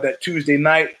talk about that Tuesday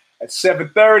night at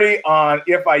 7:30 on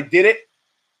If I Did It,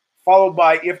 followed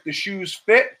by If the Shoes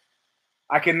Fit.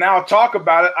 I can now talk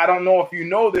about it. I don't know if you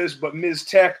know this, but Ms.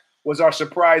 Tech was our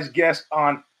surprise guest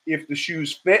on If the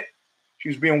Shoes Fit. She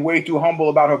was being way too humble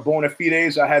about her bona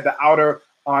fides. I had to out her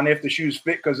on If the Shoes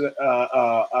Fit because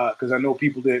I know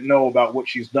people didn't know about what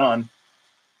she's done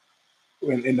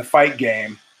in the fight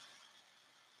game.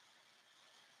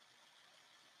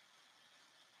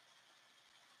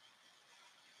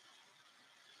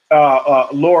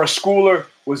 Laura Schooler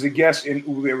was a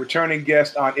returning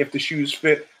guest on If the Shoes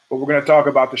Fit, but we're going to talk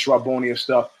about the Schwabonia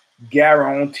stuff.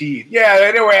 Guaranteed.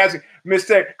 Yeah, they were asking, Miss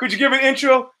Tech, could you give an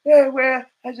intro? Yeah, well,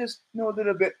 I just know a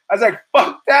little bit. I was like,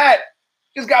 fuck that.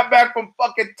 Just got back from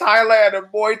fucking Thailand and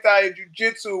Muay Thai and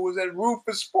Jiu-Jitsu. Was at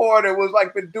Rufus Sport and was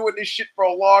like been doing this shit for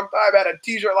a long time. Had a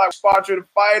t-shirt like sponsored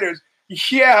fighters.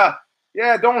 Yeah,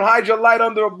 don't hide your light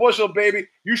under a bushel, baby.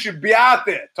 You should be out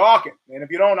there talking. And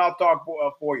if you don't, I'll talk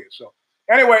for you. So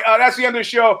anyway, that's the end of the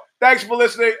show. Thanks for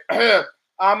listening.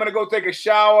 I'm going to go take a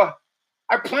shower.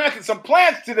 I planted some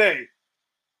plants today.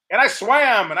 And I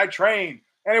swam and I trained.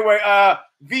 Anyway,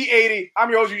 V.80.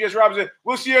 I'm your host, Eugene Robinson.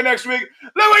 We'll see you next week.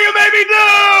 Look what you made me do!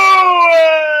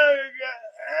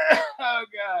 Oh,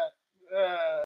 God.